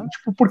 Entendeu? Exatamente,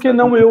 Tipo, por que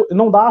não exatamente. eu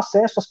não dar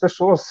acesso às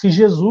pessoas? Se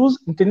Jesus,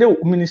 entendeu?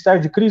 O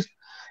ministério de Cristo,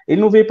 ele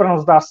não veio para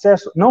nos dar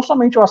acesso, não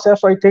somente o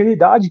acesso à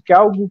eternidade, que é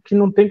algo que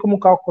não tem como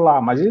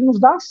calcular, mas ele nos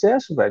dá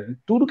acesso, velho.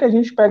 Tudo que a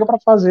gente pega para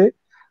fazer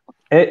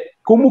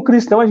como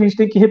cristão, a gente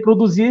tem que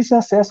reproduzir esse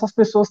acesso às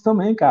pessoas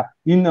também, cara,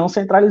 e não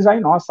centralizar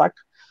em nós, saca?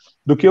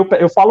 Do que eu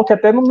falo que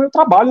até no meu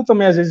trabalho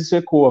também às vezes isso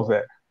ecoa,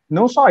 velho.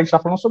 Não só, a gente tá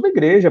falando sobre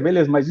igreja,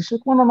 beleza, mas isso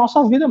ecoa na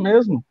nossa vida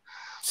mesmo.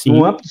 No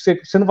Sim. âmbito,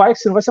 você não vai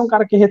ser um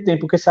cara que retém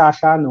porque você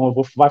acha, não,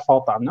 vai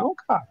faltar. Não,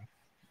 cara.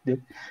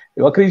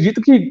 Eu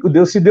acredito que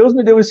se Deus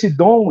me deu esse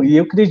dom, e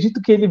eu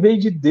acredito que ele veio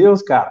de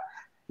Deus, cara,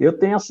 eu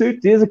tenho a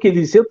certeza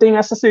que se eu tenho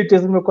essa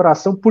certeza no meu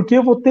coração, por que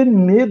eu vou ter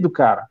medo,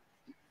 cara?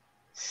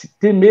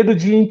 Ter medo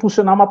de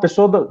impulsionar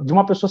de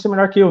uma pessoa ser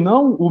melhor que eu.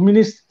 Não,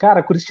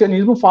 cara, o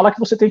cristianismo fala que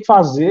você tem que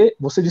fazer,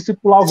 você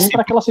discipular alguém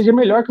para que ela seja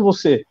melhor que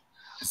você.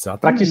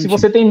 Para que se Exatamente.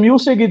 você tem 1.000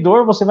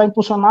 seguidores, você vai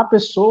impulsionar a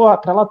pessoa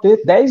para ela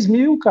ter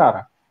 10.000,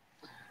 cara.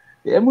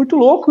 É muito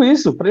louco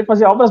isso, para ele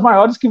fazer obras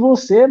maiores que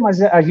você,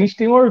 mas a gente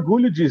tem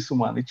orgulho disso,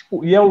 mano.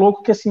 E é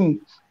louco que, assim,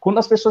 quando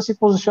as pessoas se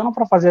posicionam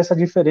para fazer essa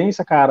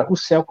diferença, cara, o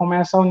céu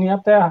começa a unir a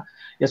terra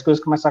e as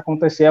coisas começam a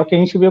acontecer. É o que a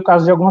gente vê o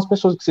caso de algumas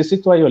pessoas que você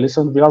citou aí, o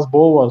Alessandro Vilas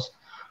Boas,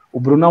 o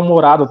Bruno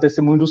Almorado, o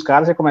testemunho dos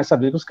caras, você começa a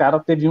ver que os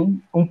caras teve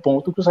um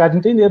ponto que os caras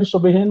entenderam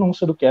sobre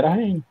renúncia do que era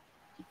reino.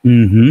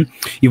 Uhum.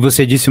 E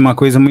você disse uma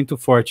coisa muito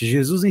forte.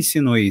 Jesus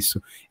ensinou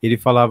isso. Ele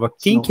falava: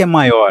 quem que é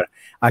maior?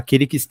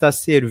 Aquele que está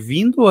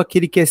servindo ou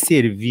aquele que é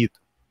servido?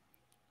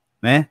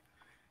 Né?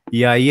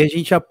 E aí a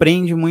gente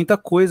aprende muita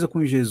coisa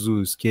com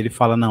Jesus, que ele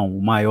fala: não, o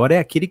maior é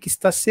aquele que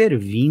está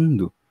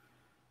servindo,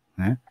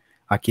 né?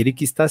 Aquele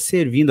que está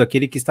servindo,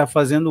 aquele que está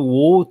fazendo o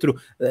outro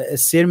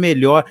ser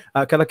melhor.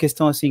 Aquela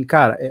questão assim,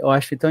 cara, eu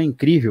acho tão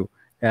incrível.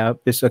 é a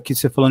pessoa que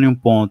você falou em um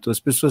ponto, as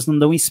pessoas não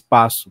dão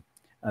espaço.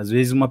 Às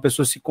vezes uma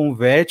pessoa se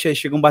converte, aí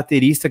chega um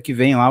baterista que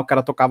vem lá, o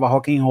cara tocava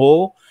rock and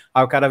roll,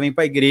 aí o cara vem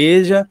pra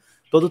igreja,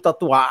 todo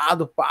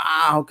tatuado,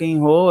 pá, rock and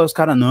roll, aí os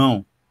caras,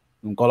 não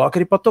coloca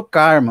ele pra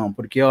tocar, irmão,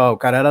 porque, ó, o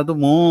cara era do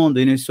mundo,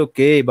 e não sei o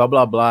que, blá,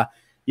 blá, blá.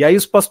 E aí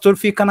os pastores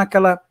ficam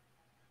naquela,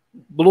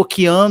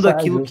 bloqueando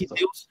aquilo que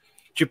Deus,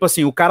 tipo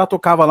assim, o cara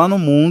tocava lá no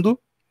mundo,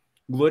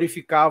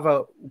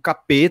 glorificava o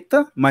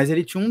capeta, mas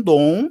ele tinha um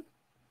dom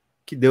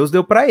que Deus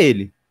deu pra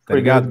ele, tá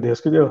ligado?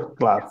 Deus que deu,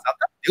 claro.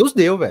 Exatamente, Deus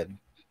deu, velho.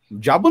 O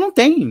diabo não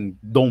tem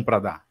dom pra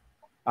dar.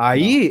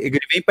 Aí ele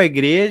vem pra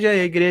igreja e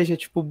a igreja,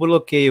 tipo,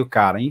 bloqueia o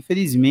cara.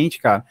 Infelizmente,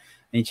 cara,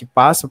 a gente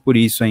passa por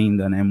isso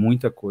ainda, né?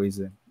 Muita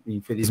coisa.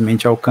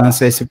 Infelizmente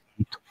alcança esse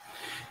ponto.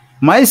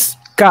 Mas,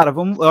 cara,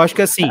 eu acho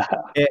que assim,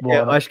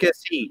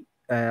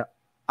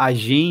 a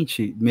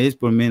gente, mesmo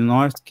por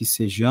menor que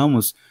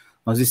sejamos,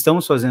 nós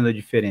estamos fazendo a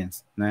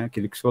diferença, né?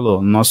 Aquilo que você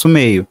falou, no nosso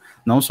meio,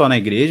 não só na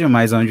igreja,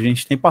 mas onde a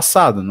gente tem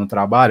passado, no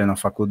trabalho, na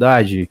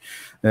faculdade,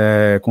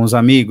 com os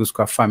amigos,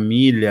 com a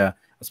família.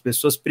 As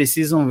pessoas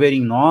precisam ver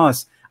em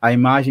nós a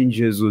imagem de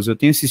Jesus. Eu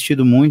tenho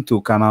assistido muito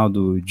o canal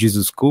do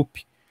Jesus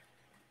Scoop,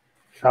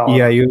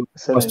 e aí o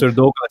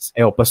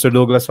pastor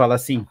Douglas fala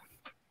assim,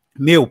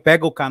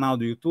 pega o canal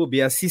do YouTube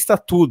e assista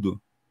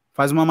tudo.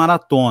 Faz uma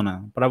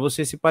maratona, para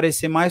você se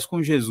parecer mais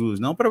com Jesus,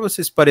 não para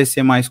você se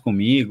parecer mais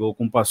comigo ou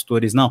com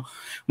pastores, não,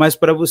 mas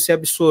para você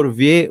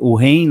absorver o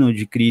reino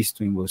de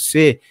Cristo em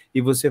você e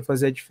você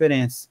fazer a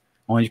diferença,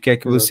 onde quer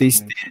que você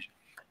esteja.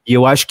 E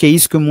eu acho que é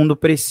isso que o mundo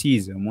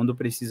precisa. O mundo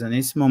precisa,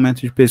 nesse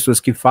momento, de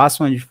pessoas que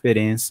façam a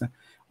diferença,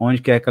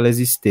 onde quer que elas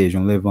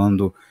estejam,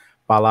 levando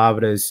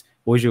palavras.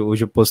 Hoje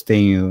eu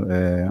postei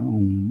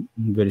um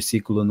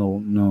versículo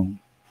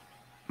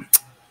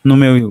no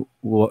meu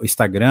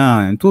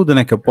Instagram, tudo,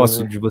 né, que eu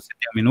posto de Você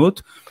Tem um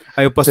Minuto.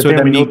 Aí o pastor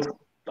da minha... Você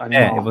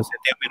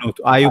Tem um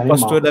Minuto. Aí o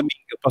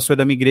pastor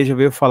da minha igreja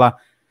veio falar,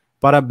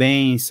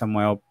 parabéns,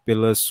 Samuel,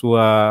 pela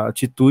sua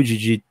atitude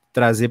de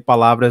trazer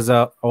palavras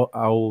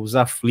aos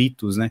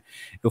aflitos, né?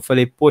 Eu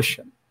falei,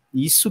 poxa,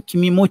 isso que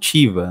me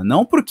motiva,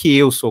 não porque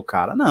eu sou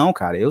cara, não,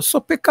 cara, eu sou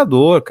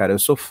pecador, cara, eu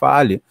sou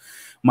falho,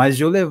 mas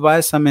de eu levar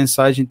essa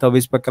mensagem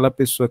talvez para aquela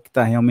pessoa que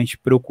está realmente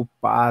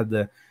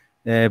preocupada,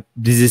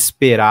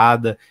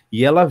 desesperada,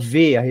 e ela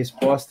vê a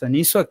resposta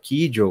nisso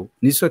aqui, Joe,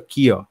 nisso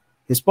aqui, ó. A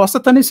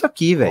resposta tá nisso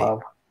aqui, velho.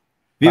 Claro.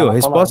 Viu?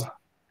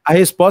 A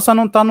resposta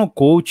não tá no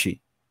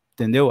coach,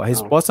 entendeu? A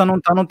resposta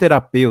não tá no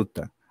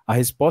terapeuta. A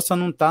resposta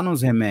não tá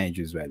nos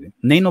remédios, velho.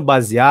 Nem no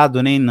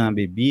baseado, nem na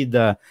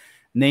bebida,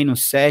 nem no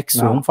sexo.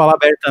 Vamos falar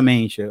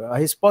abertamente. A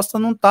resposta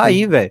não tá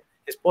aí, velho.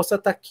 A resposta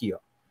tá aqui, ó.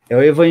 É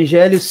o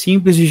evangelho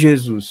simples de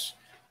Jesus.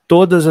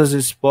 Todas as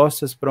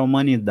respostas para a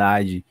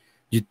humanidade,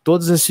 de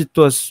todas as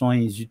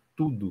situações, de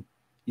tudo,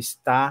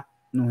 está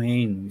no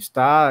reino,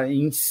 está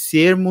em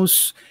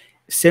sermos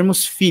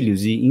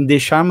filhos, e em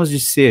deixarmos de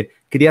ser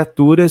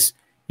criaturas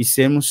e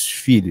sermos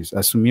filhos,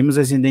 assumimos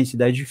essa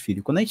identidade de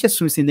filho. Quando a gente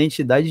assume essa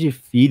identidade de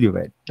filho,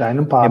 velho, aí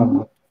não para,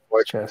 muito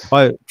forte.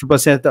 Olha, tipo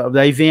assim,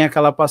 daí vem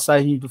aquela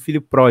passagem do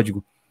filho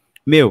pródigo.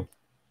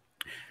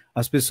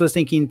 As pessoas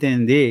têm que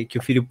entender que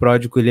o filho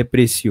pródigo, ele é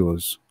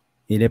precioso.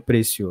 Ele é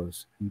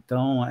precioso.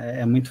 Então,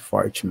 é muito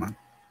forte, mano.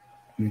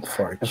 Muito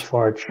forte.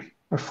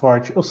 É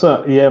forte.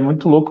 E é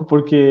muito louco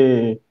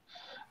porque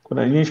quando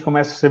a gente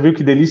começa, você viu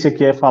que delícia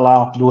que é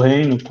falar do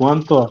reino,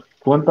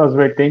 quantas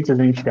vertentes a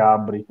gente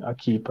abre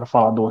aqui para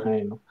falar do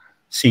reino.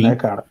 Sim. Né,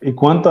 cara?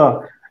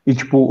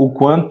 O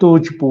quanto,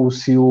 tipo,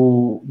 se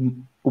o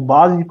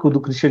básico do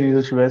cristianismo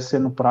estivesse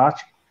sendo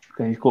prático,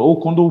 ou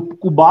quando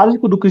o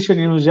básico do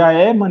cristianismo já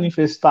é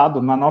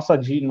manifestado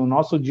no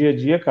nosso dia a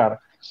dia, cara,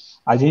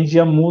 a gente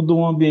já muda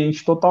um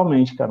ambiente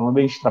totalmente, cara. Um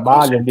ambiente de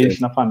trabalho,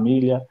 ambiente na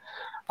família,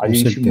 a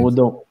gente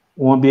muda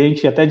um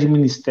ambiente até de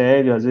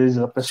ministério, às vezes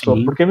a pessoa...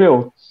 Sim. Porque,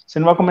 você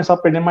não vai começar a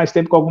perder mais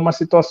tempo com algumas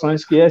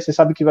situações que você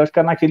sabe que vai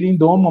ficar naquele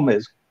indomo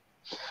mesmo,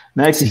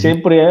 né? Que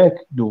sempre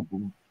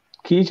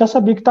que já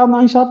sabia que tá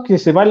já, porque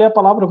você vai ler a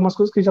palavra, algumas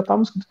coisas que já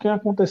estavam escritas que iam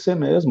acontecer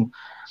mesmo.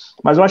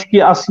 Mas eu acho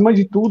que, acima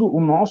de tudo, o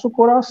nosso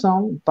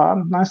coração tá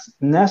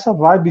nessa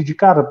vibe de,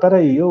 cara,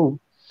 peraí, o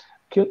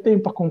que eu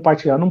tenho para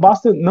compartilhar? Não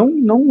basta,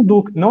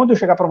 não de eu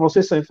chegar para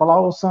você, Sam, e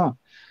falar, Sam,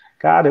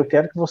 cara, eu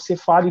quero que você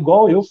fale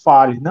igual eu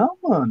fale. Não,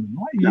 mano,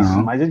 não é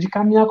isso, mas é de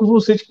caminhar com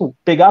você, tipo,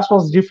 pegar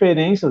suas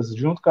diferenças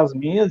junto com as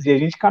minhas e a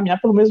gente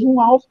caminhar pelo mesmo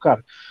alvo,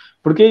 cara.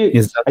 Porque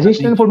a gente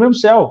está indo pro mesmo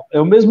céu,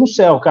 é o mesmo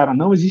céu, cara,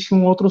 não existe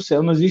um outro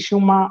céu, não existe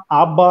uma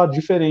aba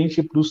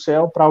diferente pro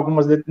céu, para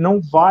algumas,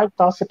 não vai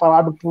estar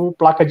separado por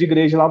placa de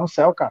igreja lá no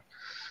céu, cara,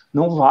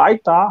 não vai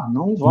estar.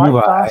 Não vai.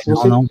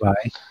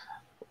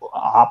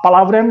 A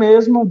palavra é a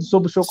mesma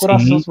sobre o seu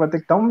coração, você vai ter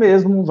que estar o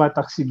mesmo, vai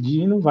estar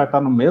seguindo, vai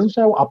estar no mesmo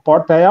céu, a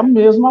porta é a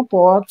mesma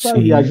porta,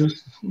 e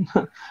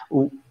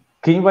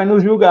quem vai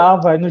nos julgar,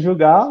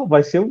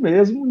 vai ser o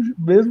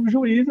mesmo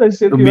juiz, vai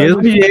ser do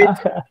mesmo jeito.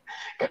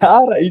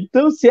 Cara,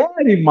 então se é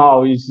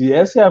animal isso, e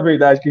essa é a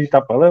verdade que a gente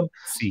está falando,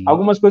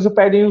 algumas coisas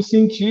perdem o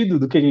sentido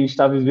do que a gente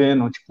está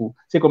vivendo. Tipo,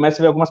 você começa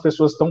a ver algumas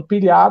pessoas tão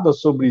pilhadas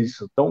sobre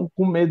isso, tão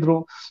com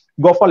medo,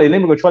 igual eu falei,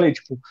 lembra que eu te falei,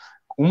 tipo,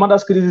 uma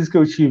das crises que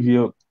eu tive,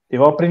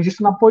 eu aprendi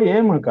isso na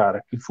Poema,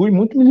 cara, que fui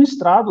muito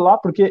ministrado lá,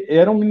 porque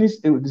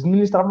eles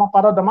ministravam uma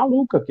parada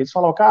maluca, que eles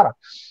falavam, cara,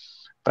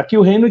 para que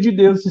o reino de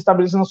Deus se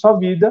estabeleça na sua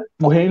vida,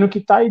 o reino que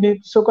está aí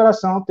dentro do seu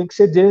coração tem que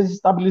ser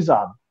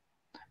desestabilizado.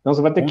 Então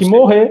você vai ter que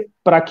morrer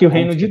para que o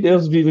reino de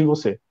Deus viva em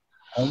você.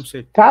 Com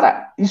certeza.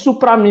 Cara, isso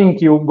para mim,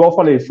 que eu, igual eu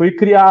falei, fui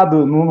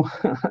criado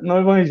no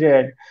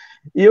evangelho,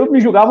 e eu me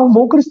julgava um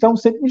bom cristão,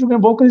 sempre me julguei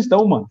um bom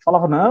cristão, mano.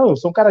 Falava, não, eu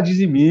sou um cara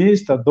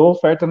dizimista, dou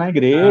oferta na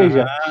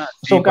igreja,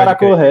 sou um cara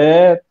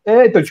correto.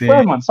 Então, tipo,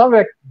 mano, sabe,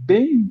 é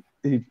bem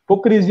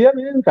hipocrisia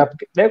mesmo, cara.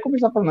 Porque daí eu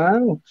comecei a falar,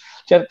 não,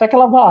 tinha até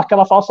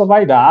aquela falsa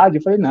vaidade.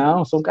 Eu falei,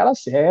 não, sou um cara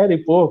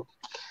sério, pô.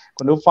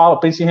 Quando eu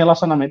penso em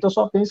relacionamento, eu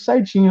só penso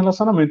certinho em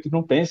relacionamento,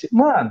 não penso.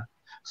 Mano,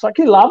 só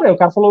que lá, velho, o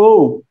cara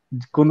falou,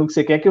 quando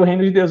você quer que o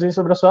reino de Deus venha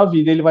sobre a sua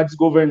vida, ele vai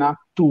desgovernar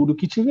tudo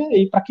que tiver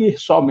aí, para que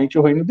somente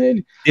o reino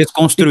dele.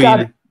 Desconstruir,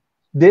 cara, né?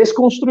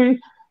 Desconstruir.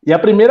 E a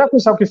primeira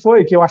coisa que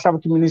foi, que eu achava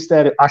que o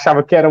ministério,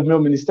 achava que era o meu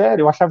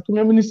ministério, eu achava que o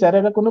meu ministério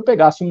era quando eu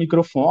pegasse um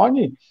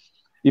microfone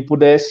e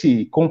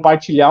pudesse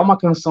compartilhar uma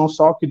canção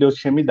só que Deus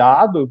tinha me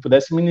dado, e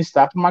pudesse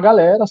ministrar para uma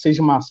galera,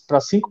 seja para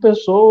 5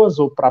 pessoas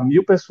ou para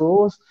 1.000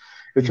 pessoas,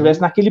 eu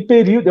tivesse naquele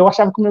período, eu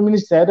achava que o meu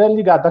ministério era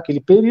ligado àquele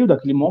período,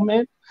 àquele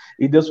momento,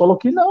 e Deus falou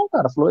que não,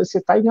 cara, falou, você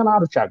está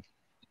enganado, Tiago,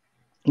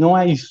 não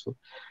é isso,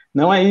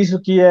 não é isso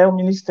que é o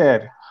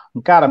ministério.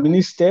 Cara,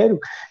 ministério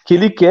que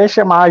ele quer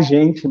chamar a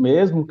gente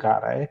mesmo,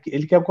 cara,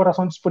 ele quer o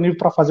coração disponível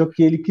para fazer o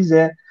que ele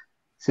quiser.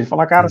 Se ele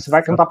falar, cara, você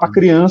vai cantar para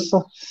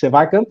criança, você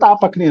vai cantar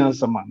para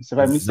criança, mano. Você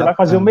vai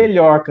fazer o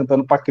melhor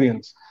cantando para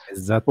criança.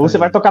 Exatamente. Ou você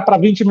vai tocar para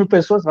 20.000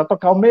 pessoas, você vai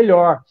tocar o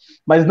melhor.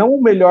 Mas não o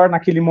melhor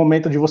naquele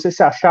momento de você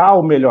se achar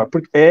o melhor.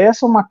 Porque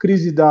essa é uma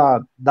crise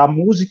da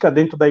música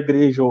dentro da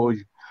igreja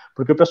hoje.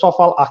 Porque o pessoal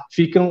fala,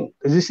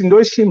 existem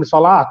 2 times,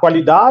 fala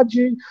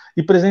qualidade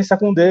e presença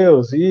com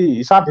Deus,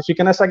 e sabe,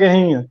 fica nessa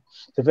guerrinha.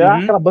 Você vê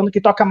aquela banda que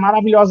toca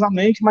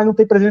maravilhosamente, mas não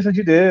tem presença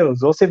de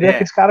Deus. Ou você vê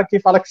aqueles caras que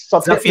falam que só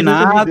tem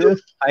presença de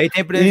Deus. Aí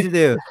tem presença de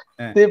Deus.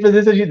 Tem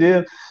presença de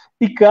Deus.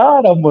 E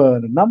cara,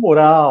 mano, na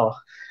moral,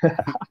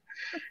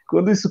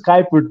 quando isso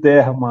cai por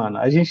terra, mano,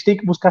 a gente tem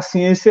que buscar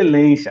sim a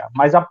excelência,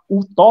 mas o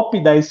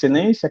top da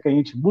excelência que a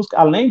gente busca,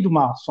 além de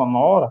uma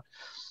sonora,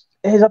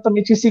 é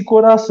exatamente esse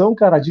coração,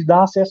 cara, de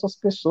dar acesso às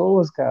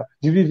pessoas, cara,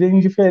 de viver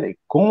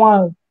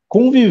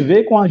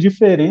conviver com a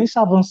diferença,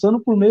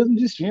 avançando por mesmo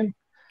destino.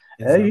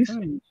 Exatamente.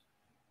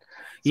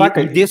 É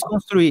isso. E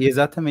desconstruir,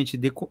 exatamente,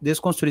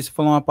 desconstruir, você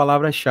falou uma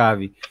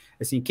palavra-chave.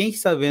 Assim, quem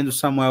está vendo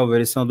Samuel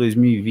versão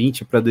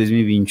 2020 para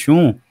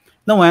 2021,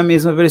 não é a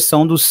mesma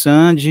versão do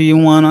Sam de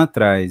 1 ano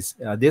atrás.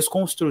 A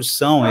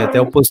desconstrução, e até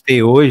eu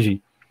postei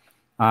hoje,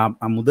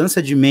 a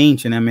mudança de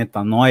mente, né, a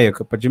metanoia,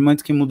 a partir do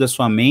momento que muda a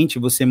sua mente,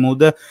 você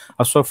muda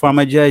a sua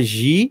forma de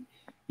agir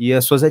e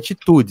as suas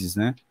atitudes,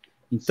 né?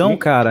 Então,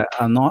 cara,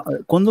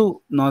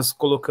 quando nós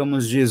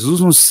colocamos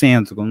Jesus no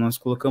centro, quando nós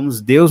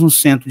colocamos Deus no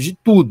centro de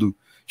tudo,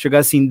 chegar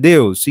assim,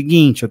 Deus,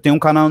 seguinte, eu tenho um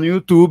canal no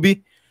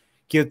YouTube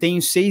que eu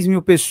tenho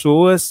 6.000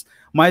 pessoas,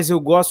 mas eu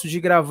gosto de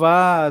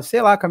gravar,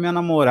 sei lá, com a minha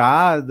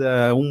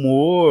namorada,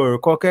 humor,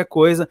 qualquer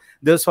coisa.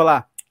 Deus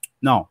falar,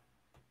 não,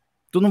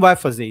 tu não vai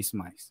fazer isso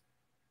mais.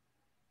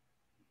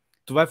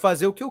 Tu vai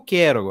fazer o que eu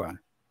quero agora.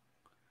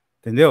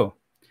 Entendeu?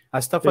 Você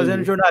está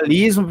fazendo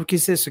jornalismo, porque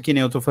isso que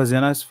nem eu estou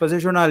fazendo, você fazer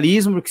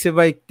jornalismo, porque você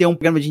vai ter um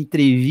programa de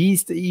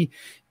entrevista e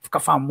ficar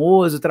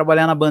famoso,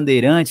 trabalhar na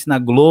Bandeirantes, na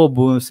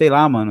Globo, sei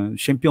lá, mano,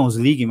 Champions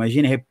League,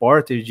 imagina,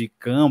 repórter de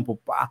campo,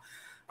 pá.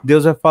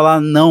 Deus vai falar,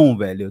 não,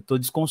 velho, eu tô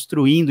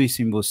desconstruindo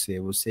isso em você,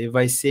 você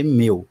vai ser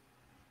meu.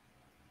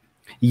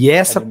 E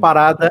essa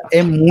parada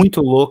é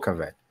muito louca,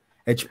 velho.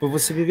 É tipo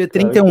você viver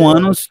 31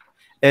 anos,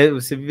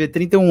 você viver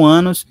 31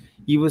 anos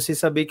e você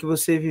saber que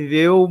você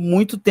viveu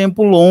muito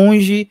tempo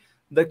longe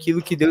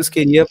daquilo que Deus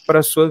queria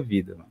para sua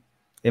vida, mano.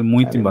 É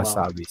muito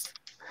embaçado isso.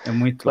 É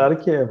muito. Claro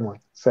que é, mano.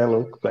 Você é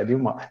louco, tá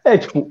demais.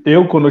 Tipo,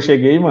 eu quando eu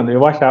cheguei, mano,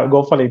 eu achava,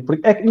 igual eu falei,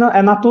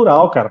 é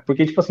natural, cara,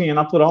 porque, tipo assim, é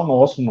natural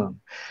nosso, mano.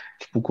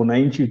 Tipo, quando a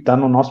gente tá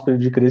no nosso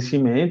período de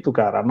crescimento,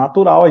 cara, é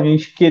natural a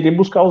gente querer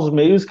buscar os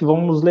meios que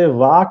vão nos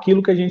levar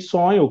àquilo que a gente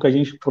sonha, ou que a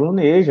gente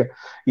planeja.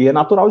 E é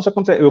natural isso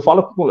acontecer. Eu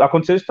falo,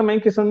 aconteceu isso também em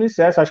questão do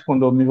ministério. Você acha que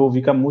quando eu me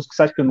envolvi com a música,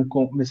 você acha que eu não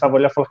começava a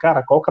olhar e falar,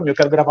 cara, qual o caminho? Eu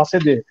quero gravar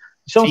CD.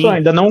 Isso é um sonho,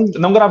 ainda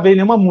não gravei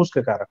nenhuma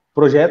música, cara.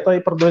 Projeto aí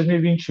para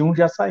 2021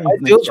 já saiu.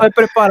 Mas Deus vai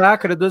preparar,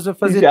 cara, Deus vai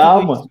fazer já,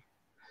 tudo mano. Isso.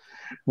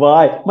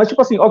 Vai. Mas,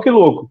 tipo assim, ó que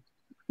louco.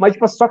 Mas,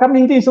 tipo, só que a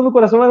minha intenção no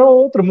coração era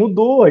outra,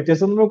 mudou a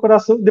intenção do meu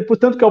coração, depois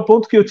tanto que é o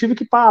ponto que eu tive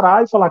que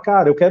parar e falar,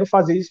 cara, eu quero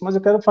fazer isso, mas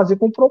eu quero fazer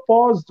com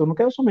propósito, eu não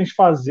quero somente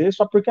fazer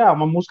só porque,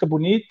 uma música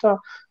bonita,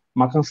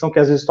 uma canção que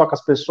às vezes toca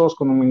as pessoas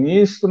quando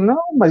ministro,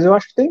 não, mas eu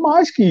acho que tem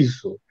mais que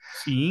isso.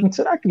 Sim.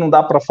 Será que não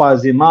dá para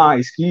fazer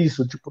mais que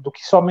isso, tipo, do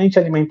que somente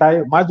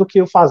alimentar, mais do que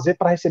eu fazer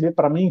para receber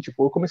para mim,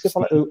 tipo, eu comecei a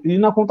falar, eu ir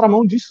na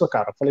contramão disso,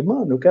 cara, eu falei,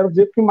 mano, eu quero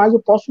ver o que mais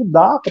eu posso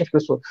dar para as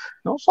pessoas,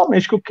 não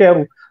somente que eu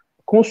quero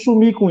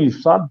consumir com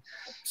isso, sabe?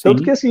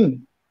 Tanto que,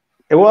 assim,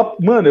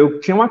 Mano, eu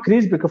tinha uma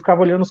crise, porque eu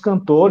ficava olhando os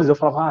cantores, eu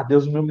falava,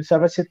 Deus, o meu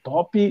ministério vai ser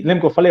top. Lembra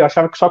que eu falei? Eu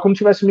achava que só quando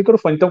tivesse o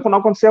microfone. Então, quando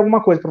acontecer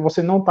alguma coisa, para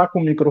você não estar com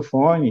o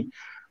microfone,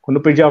 quando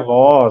eu perdi a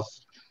voz.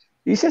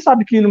 E você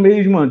sabe que no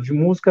meio, mano, de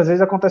música, às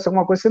vezes acontece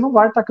alguma coisa, você não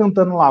vai estar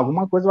cantando lá,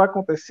 alguma coisa vai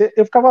acontecer.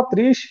 Eu ficava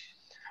triste.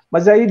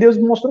 Mas aí Deus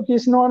me mostrou que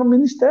esse não era um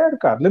ministério,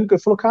 cara. Lembra que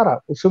ele falou,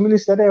 cara, o seu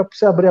ministério é pra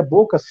você abrir a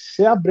boca. Se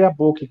você abrir a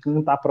boca e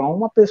cantar para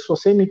uma pessoa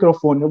sem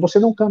microfone, ou você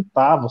não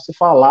cantar, você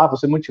falar,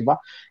 você motivar,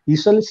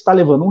 isso ele está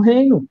levando um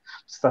reino.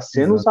 Está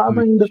sendo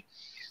usado ainda.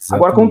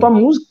 Agora, quanto a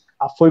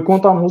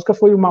música,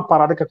 foi uma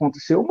parada que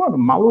aconteceu, mano,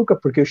 maluca,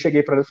 porque eu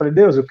cheguei para ele e falei,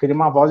 Deus, eu queria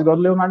uma voz igual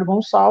do Leonardo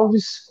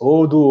Gonçalves,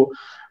 ou do.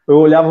 Eu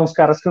olhava uns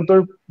caras,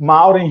 cantor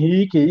Mauro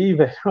Henrique aí,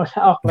 velho. Eu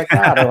olhava, falei,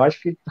 cara, eu acho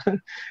que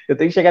eu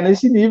tenho que chegar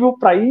nesse nível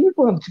pra ir,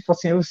 mano. Tipo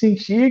assim, eu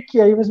senti que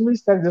aí vai ser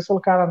ministério. Deus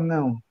falou, cara,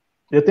 não.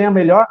 Eu tenho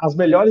as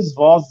melhores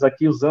vozes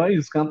aqui, os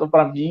anjos cantam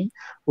pra mim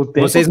o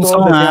tempo Vocês não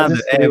todo. são nada,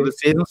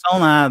 vocês não são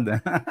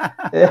nada.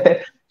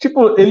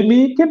 Tipo, ele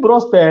me quebrou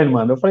as pernas,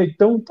 mano. Eu falei,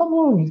 então tá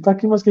bom, tá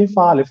aqui mais quem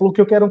fala. Ele falou que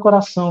eu quero um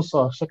coração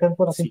só quero um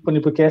coração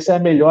disponível, porque essa é a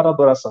melhor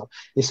adoração.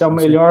 Esse é o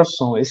melhor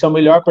som, esse é o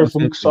melhor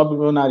perfume que sobe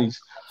no meu nariz.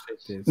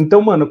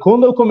 Então, mano,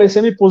 quando eu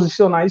comecei a me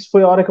posicionar, isso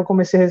foi a hora que eu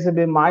comecei a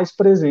receber mais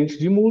presente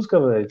de música,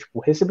 velho.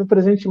 Tipo, receber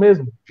presente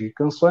mesmo, de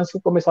canções que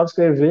eu começava a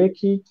escrever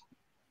que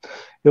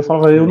eu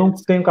falava, eu não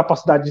tenho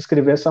capacidade de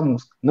escrever essa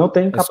música. Não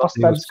tenho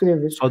capacidade de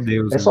escrever. Só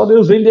Deus. É só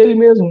Deus, vem dele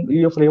mesmo.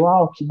 E eu falei,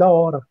 uau, que da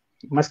hora.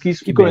 Mas que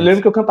isso. Eu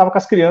lembro que eu cantava com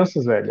as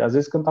crianças, velho. Às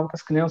vezes eu cantava com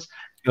as crianças.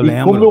 Eu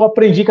lembro. Como eu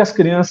aprendi com as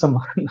crianças,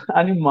 mano.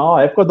 Animal.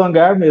 A época do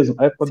hangar mesmo.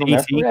 A época do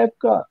hangar foi a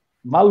época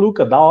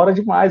maluca, da hora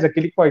demais,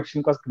 aquele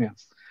quartinho com as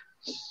crianças.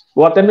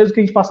 Ou até mesmo que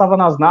a gente passava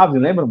nas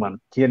naves, lembra, mano?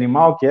 Que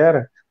animal que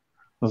era?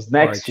 Os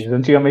Next,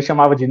 antigamente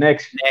chamava de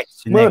Next.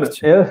 Mano,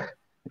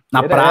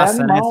 na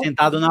praça, né?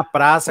 Sentado na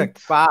praça,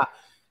 pá.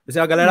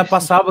 A galera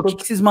passava, o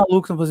que esses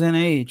malucos estão fazendo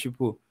aí?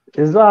 Tipo.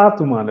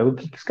 Exato, mano. O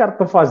que os caras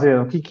estão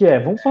fazendo? O que é?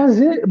 Vamos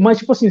fazer. Mas,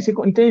 tipo assim, você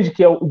entende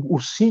que é o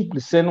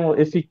simples sendo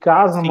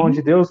eficaz na mão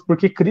de Deus,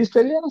 porque Cristo,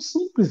 ele era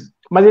simples,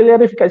 mas ele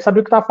era eficaz,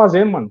 sabia o que estava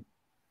fazendo, mano.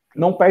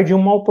 Não perde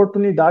uma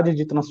oportunidade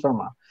de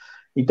transformar.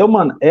 Então,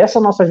 mano, essa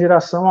nossa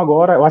geração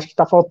agora, eu acho que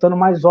tá faltando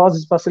mais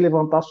vozes para se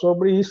levantar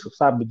sobre isso,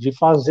 sabe? De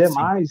fazer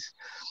mais,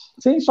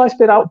 sem só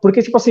esperar.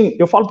 Porque, tipo assim,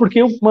 eu falo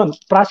porque eu, mano,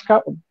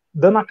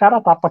 dando a cara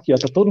a tapa aqui, ó.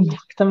 Tá todo mundo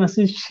que tá me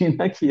assistindo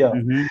aqui, ó.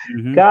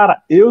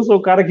 Cara, eu sou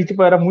o cara que,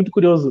 tipo, era muito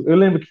curioso. Eu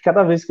lembro que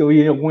cada vez que eu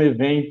ia em algum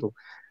evento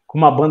com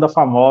uma banda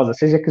famosa,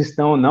 seja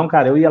cristão ou não,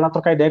 cara, eu ia lá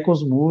trocar ideia com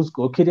os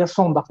músicos, eu queria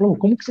sondar, falou,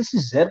 como que vocês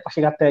fizeram para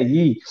chegar até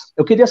aí?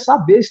 Eu queria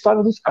saber a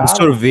história dos caras.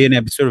 Absorver, né?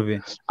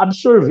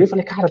 Absorver.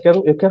 Falei, cara,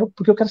 eu quero,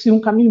 porque eu quero seguir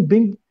um caminho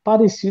bem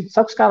parecido.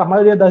 Sabe que os caras, a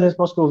maioria das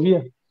respostas que eu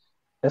via,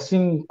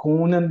 assim,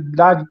 com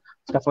unanimidade,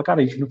 os caras falaram,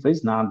 cara, a gente não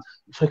fez nada.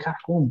 Eu falei, cara,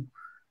 como?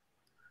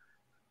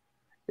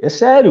 É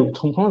sério,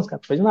 tô falando, os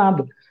caras não fez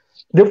nada.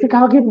 Daí eu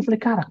ficava aqui, eu falei,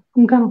 cara,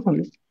 como cara não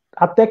falei?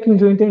 Até que um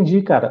dia eu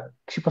entendi, cara,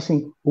 que, tipo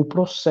assim, o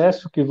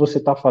processo que você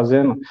tá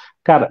fazendo,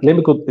 cara,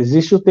 lembra que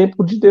existe o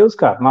tempo de Deus,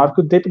 cara. Na hora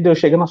que o tempo de Deus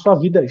chega na sua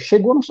vida,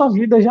 chegou na sua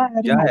vida, já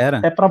era. Já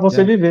era. É para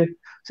você viver.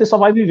 Você só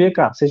vai viver,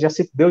 cara.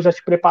 Deus já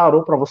te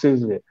preparou para você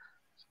viver.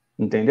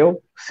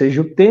 Entendeu?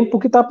 Seja o tempo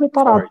que tá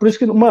preparado. Por isso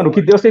que, mano, o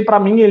que Deus tem para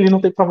mim, ele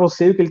não tem para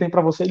você. O que ele tem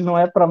para você, ele não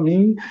é para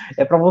mim.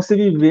 É para você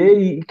viver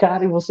e,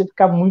 cara, e você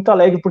ficar muito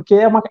alegre, porque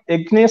é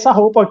que nem essa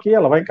roupa aqui,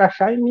 ela vai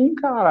encaixar em mim,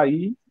 cara.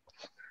 E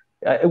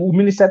o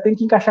ministério tem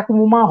que encaixar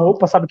como uma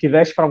roupa, sabe, que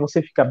veste para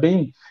você ficar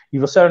bem, e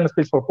você olha no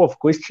espelho e fala, pô,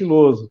 ficou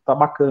estiloso, tá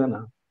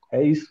bacana.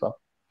 É isso, ó.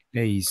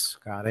 É isso,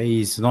 cara, é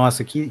isso.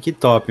 Nossa, que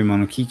top,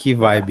 mano, que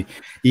vibe.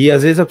 E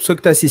às vezes a pessoa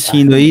que tá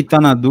assistindo aí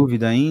tá na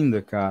dúvida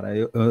ainda, cara.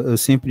 Eu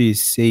sempre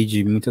sei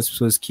de muitas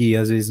pessoas que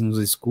às vezes nos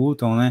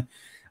escutam, né?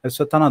 A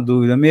pessoa tá na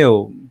dúvida,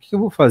 meu, o que eu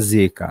vou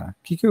fazer, cara?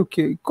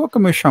 Qual que é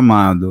o meu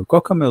chamado?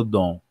 Qual que é o meu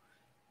dom?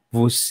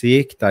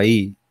 Você que tá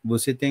aí,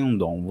 você tem um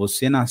dom,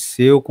 você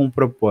nasceu com um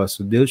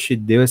propósito, Deus te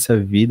deu essa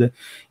vida,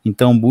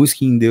 então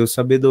busque em Deus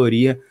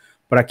sabedoria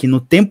para que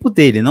no tempo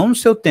dele, não no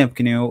seu tempo,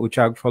 que nem o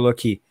Tiago falou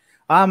aqui,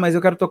 mas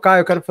eu quero tocar,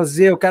 eu quero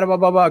fazer, eu quero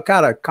bababá,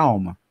 cara,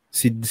 calma,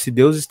 se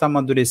Deus está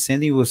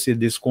amadurecendo em você,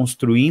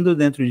 desconstruindo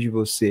dentro de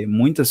você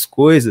muitas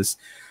coisas,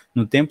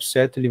 no tempo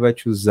certo ele vai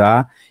te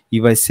usar e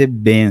vai ser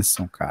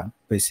bênção, cara,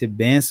 vai ser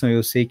bênção,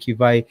 eu sei que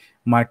vai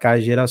marcar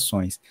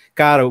gerações.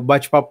 Cara, o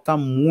bate-papo tá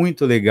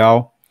muito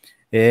legal,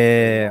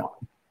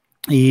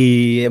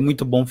 e é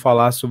muito bom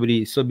falar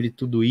sobre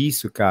tudo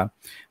isso, cara,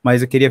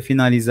 mas eu queria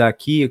finalizar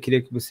aqui, eu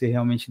queria que você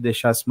realmente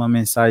deixasse uma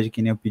mensagem,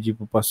 que nem eu pedi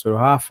pro pastor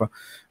Rafa,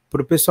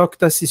 pro pessoal que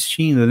tá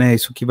assistindo, né,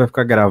 isso aqui vai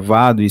ficar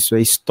gravado, isso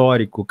é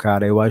histórico,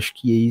 cara, eu acho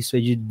que isso é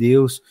de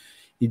Deus,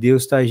 e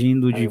Deus tá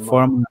agindo de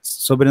formas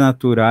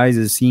sobrenaturais,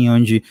 assim,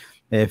 onde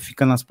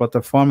fica nas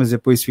plataformas,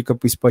 depois fica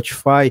pro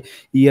Spotify,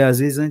 e às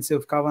vezes antes eu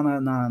ficava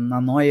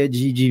na noia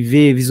de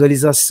ver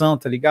visualização,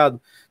 tá ligado?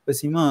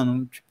 Assim,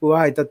 mano, tipo,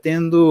 tá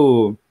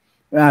tendo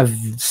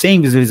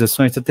 100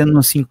 visualizações, tá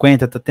tendo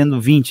 50, tá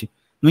tendo 20,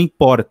 não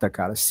importa,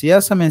 cara, se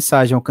essa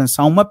mensagem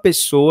alcançar uma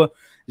pessoa,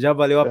 já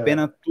valeu a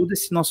pena todo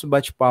esse nosso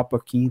bate-papo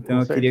aqui. Então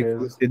Com eu queria que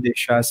certeza. você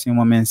deixasse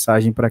uma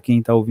mensagem para quem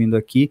está ouvindo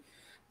aqui,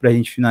 para a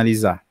gente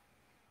finalizar.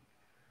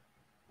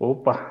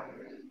 Opa!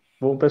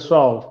 Bom,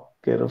 pessoal,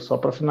 quero só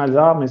para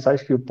finalizar, a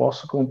mensagem que eu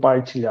posso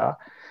compartilhar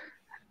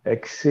é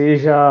que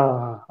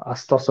seja a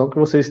situação que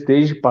você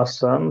esteja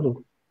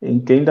passando,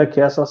 entenda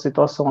que essa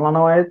situação ela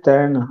não é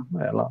eterna.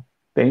 Ela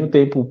tem um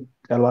tempo,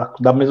 ela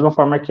da mesma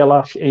forma que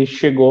ela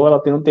chegou,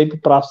 ela tem um tempo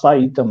para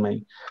sair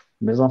também.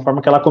 Da mesma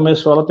forma que ela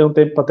começou, ela tem um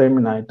tempo para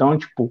terminar. Então,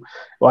 tipo,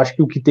 eu acho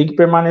que o que tem que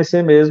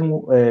permanecer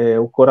mesmo é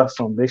o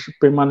coração. Deixe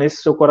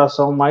permaneça seu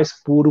coração o mais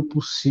puro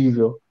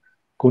possível.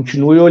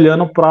 Continue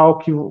olhando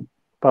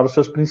para os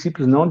seus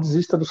princípios, não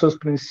desista dos seus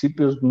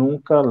princípios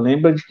nunca.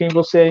 Lembra de quem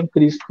você é em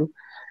Cristo.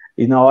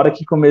 E na hora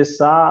que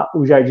começar,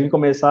 o jardim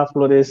começar a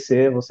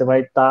florescer, você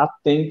vai estar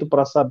atento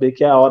para saber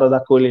que é a hora da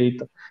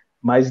colheita.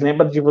 Mas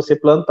lembra de você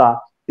plantar.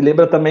 E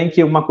lembra também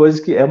que uma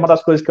coisa que é uma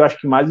das coisas que eu acho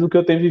que mais do que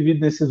eu tenho vivido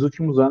nesses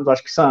últimos anos,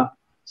 acho que são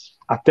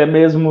até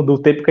mesmo do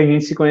tempo que a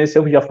gente se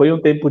conheceu, já foi um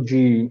tempo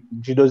de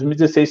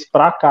 2016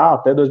 para cá,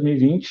 até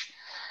 2020,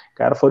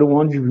 cara, foram um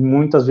ano de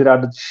muitas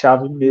viradas de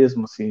chave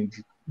mesmo, assim,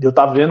 de eu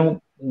estar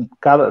vendo um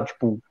cara,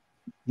 tipo,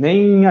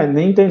 nem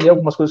entender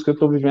algumas coisas que eu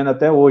estou vivendo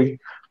até hoje,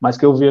 mas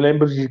que eu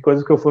lembro de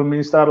coisas que eu fui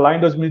ministrar lá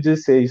em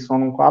 2016,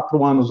 foram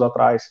 4 anos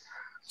atrás.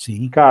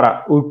 Sim.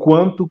 Cara, o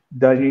quanto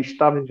da gente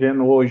está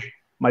vivendo hoje,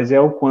 mas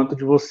é o quanto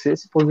de você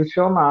se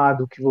posicionar,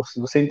 do que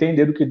você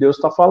entender do que Deus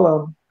está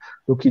falando,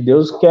 do que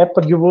Deus quer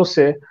de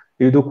você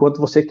e do quanto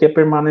você quer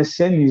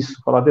permanecer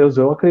nisso. Falar, Deus,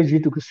 eu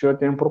acredito que o Senhor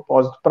tem um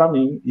propósito para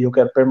mim e eu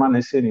quero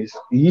permanecer nisso.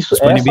 E isso,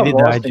 essa voz tem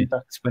que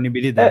estar.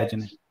 Disponibilidade,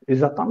 né?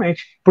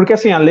 Exatamente. Porque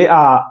assim, a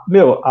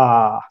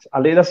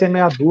lei da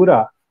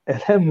semeadura,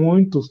 ela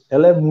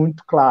é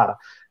muito clara.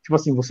 Tipo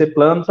assim, você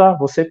planta,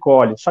 você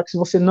colhe. Só que se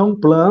você não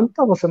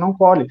planta, você não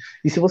colhe.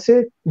 E se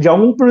você, de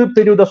algum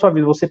período da sua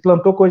vida, você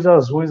plantou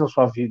coisas ruins na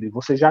sua vida e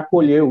você já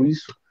colheu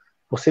isso,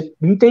 você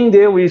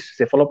entendeu isso,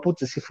 você falou,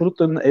 putz, esse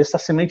fruto, essa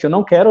semente, eu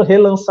não quero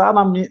relançar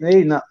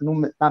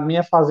na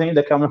minha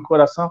fazenda, que é o meu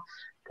coração.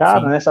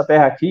 Cara, Sim. nessa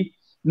terra aqui,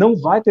 não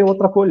vai ter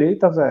outra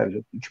colheita,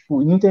 velho.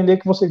 Tipo, entender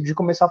que você de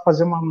começar a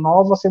fazer uma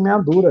nova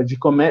semeadura,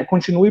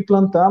 continue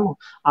plantando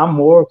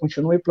amor,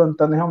 continue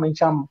plantando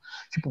realmente amor.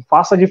 Tipo,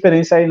 faça a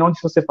diferença aí onde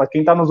você faz.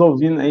 Quem tá nos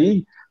ouvindo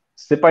aí,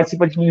 você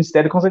participa de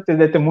ministério, com certeza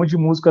deve ter um monte de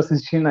músico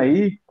assistindo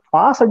aí.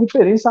 Faça a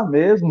diferença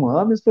mesmo,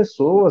 ame as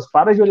pessoas,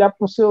 para de olhar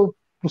pro seu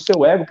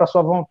ego, para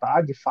sua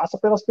vontade, faça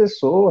pelas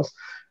pessoas,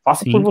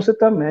 faça por Sim. você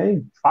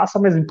também, faça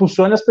mesmo,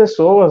 impulsione as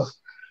pessoas.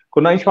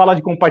 Quando a gente fala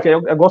de compartilhar,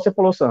 é igual você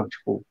falou, Sam,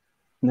 tipo,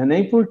 não é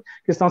nem por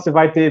questão você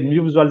vai ter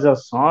 1000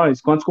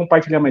 visualizações, quantos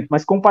compartilhamentos,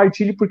 mas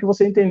compartilhe porque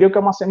você entendeu que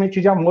é uma semente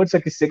de amor. Isso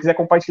aqui, se você quiser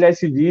compartilhar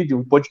esse vídeo,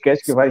 o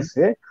podcast que vai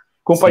ser,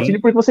 compartilhe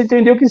porque você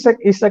entendeu que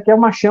isso aqui é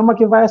uma chama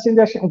que vai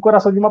acender o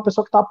coração de uma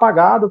pessoa que está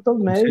apagado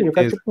também. Eu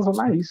quero te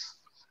funcionar isso.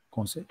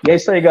 Com certeza. E é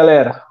isso aí,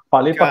 galera.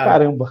 Falei pra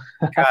caramba.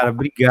 Cara,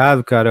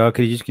 obrigado, cara. Eu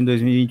acredito que em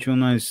 2021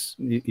 nós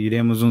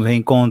iremos nos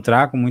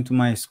reencontrar com muito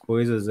mais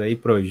coisas aí,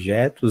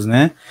 projetos,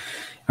 né?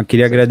 Eu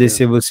queria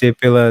agradecer você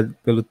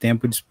pelo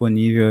tempo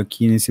disponível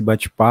aqui nesse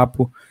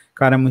bate-papo.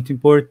 Cara, é muito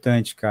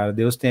importante, cara.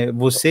 Deus tem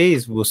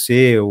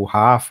você, o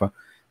Rafa,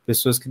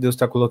 pessoas que Deus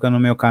está colocando no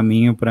meu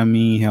caminho para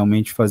mim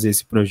realmente fazer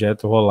esse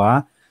projeto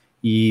rolar.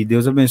 E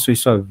Deus abençoe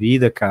sua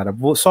vida, cara.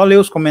 Vou só ler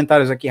os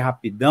comentários aqui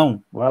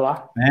rapidão. Vai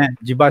lá. Né?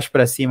 De baixo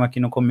para cima aqui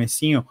no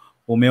comecinho,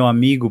 o meu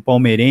amigo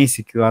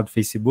palmeirense que lá do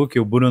Facebook,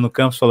 o Bruno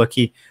Campos, falou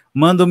aqui,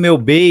 manda o meu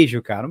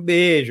beijo, cara. Um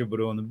beijo,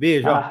 Bruno.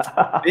 Beijo,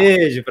 ó.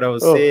 Beijo pra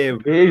você.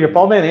 Beijo,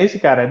 palmeirense,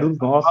 cara. É dos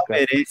nossos,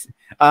 palmeirense.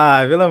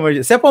 Cara. Ah, pelo amor de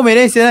Deus. Você é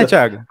palmeirense, né,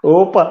 Tiago?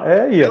 Opa,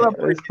 aí. Pelo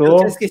amor de Deus, eu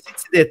tinha esquecido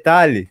esse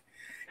detalhe.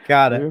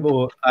 Cara,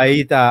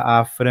 aí tá,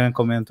 a Fran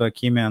comentou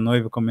aqui, minha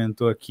noiva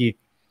comentou aqui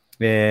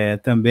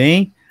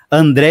também.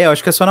 André,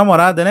 acho que é sua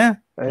namorada, né?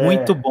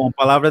 Muito bom,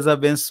 palavras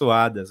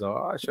abençoadas.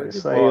 Ó, show de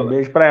bola. Aí,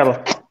 beijo pra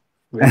ela.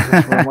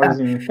 Beijo, meu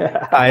amorzinho.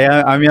 Aí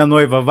a minha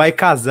noiva vai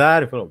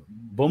casar. Falou,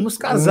 vamos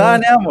casar,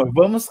 né, amor?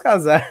 Vamos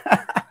casar.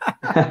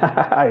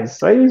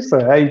 Isso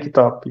aí, que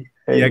top.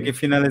 E aqui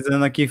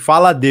finalizando aqui,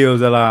 fala a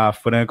Deus. A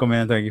Fran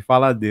comenta aqui,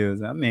 fala a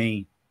Deus.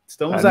 Amém.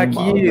 Estamos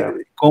aqui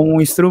com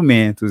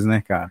instrumentos,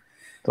 né, cara?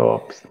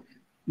 Top.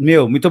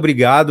 Meu, muito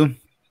obrigado.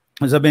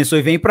 Deus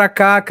abençoe. Vem pra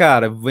cá,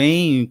 cara.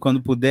 Vem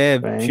quando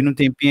puder. Tira um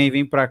tempinho aí,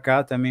 vem pra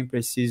cá. Também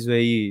preciso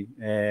aí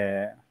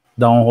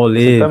dar um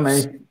rolê.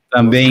 Você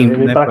também,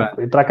 né,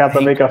 pra cá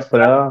também com a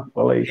Fran,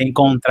 fala aí.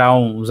 Encontrar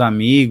uns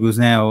amigos,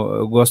 né?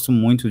 Eu gosto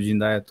muito de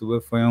Indaiatuba,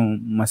 foi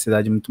uma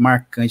cidade muito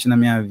marcante na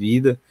minha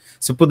vida.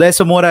 Se eu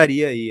pudesse, eu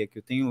moraria aí, que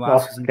eu tenho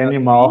laços. Nossa, que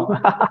animal.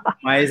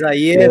 Mas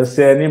aí deve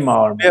ser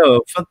animal,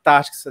 meu,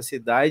 fantástico essa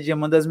cidade, é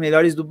uma das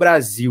melhores do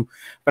Brasil.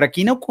 Para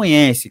quem não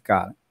conhece,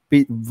 cara,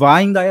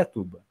 vá em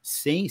Indaiatuba,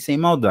 sem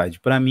maldade.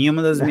 Para mim é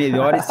uma das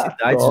melhores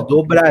cidades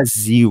do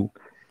Brasil.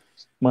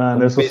 Mano,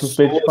 como eu sou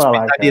suspeito de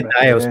falar,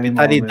 cara.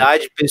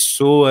 Hospitalidade,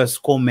 pessoas,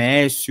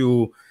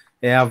 comércio,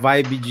 a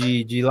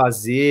vibe de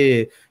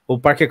lazer, o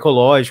parque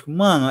ecológico.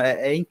 Mano,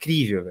 é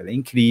incrível, velho. É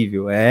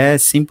incrível. É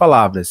sem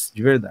palavras,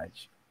 de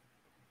verdade.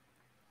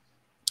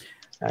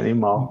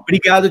 Animal.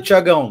 Obrigado,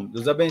 Tiagão.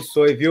 Deus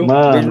abençoe, viu?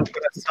 Mano, Beijo no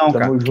coração,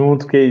 cara. Tamo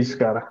junto, que isso,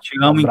 cara.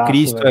 Te amo em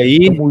Cristo velho.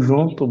 aí. Tamo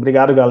junto.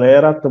 Obrigado,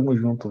 galera. Tamo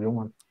junto, viu,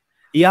 mano?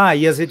 E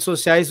as redes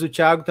sociais do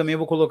Tiago também eu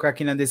vou colocar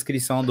aqui na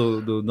descrição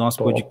do nosso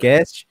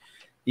podcast.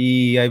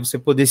 E aí você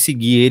poder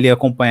seguir ele e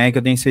acompanhar, que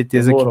eu tenho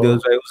certeza que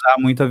Deus vai usar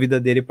muito a vida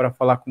dele para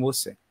falar com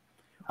você.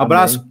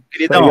 Abraço, Amém.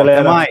 queridão. Aí, galera.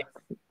 Até mais.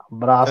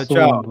 Abraço, tchau,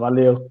 tchau. Mano.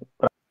 Valeu.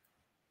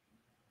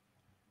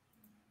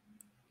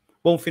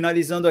 Bom,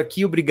 finalizando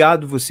aqui,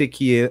 obrigado você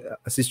que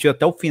assistiu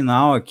até o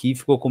final aqui,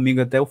 ficou comigo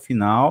até o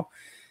final.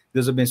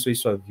 Deus abençoe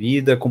sua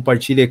vida.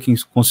 Compartilhe aqui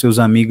com seus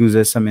amigos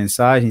essa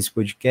mensagem, esse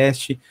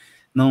podcast.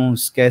 Não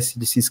esquece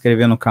de se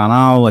inscrever no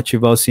canal,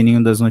 ativar o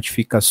sininho das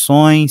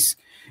notificações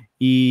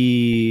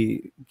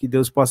e que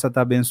Deus possa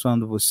estar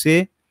abençoando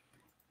você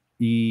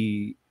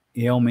e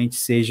realmente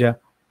seja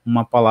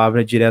uma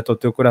palavra direta ao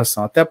teu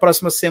coração. Até a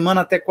próxima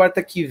semana, até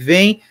quarta que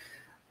vem,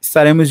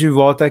 estaremos de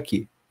volta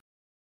aqui.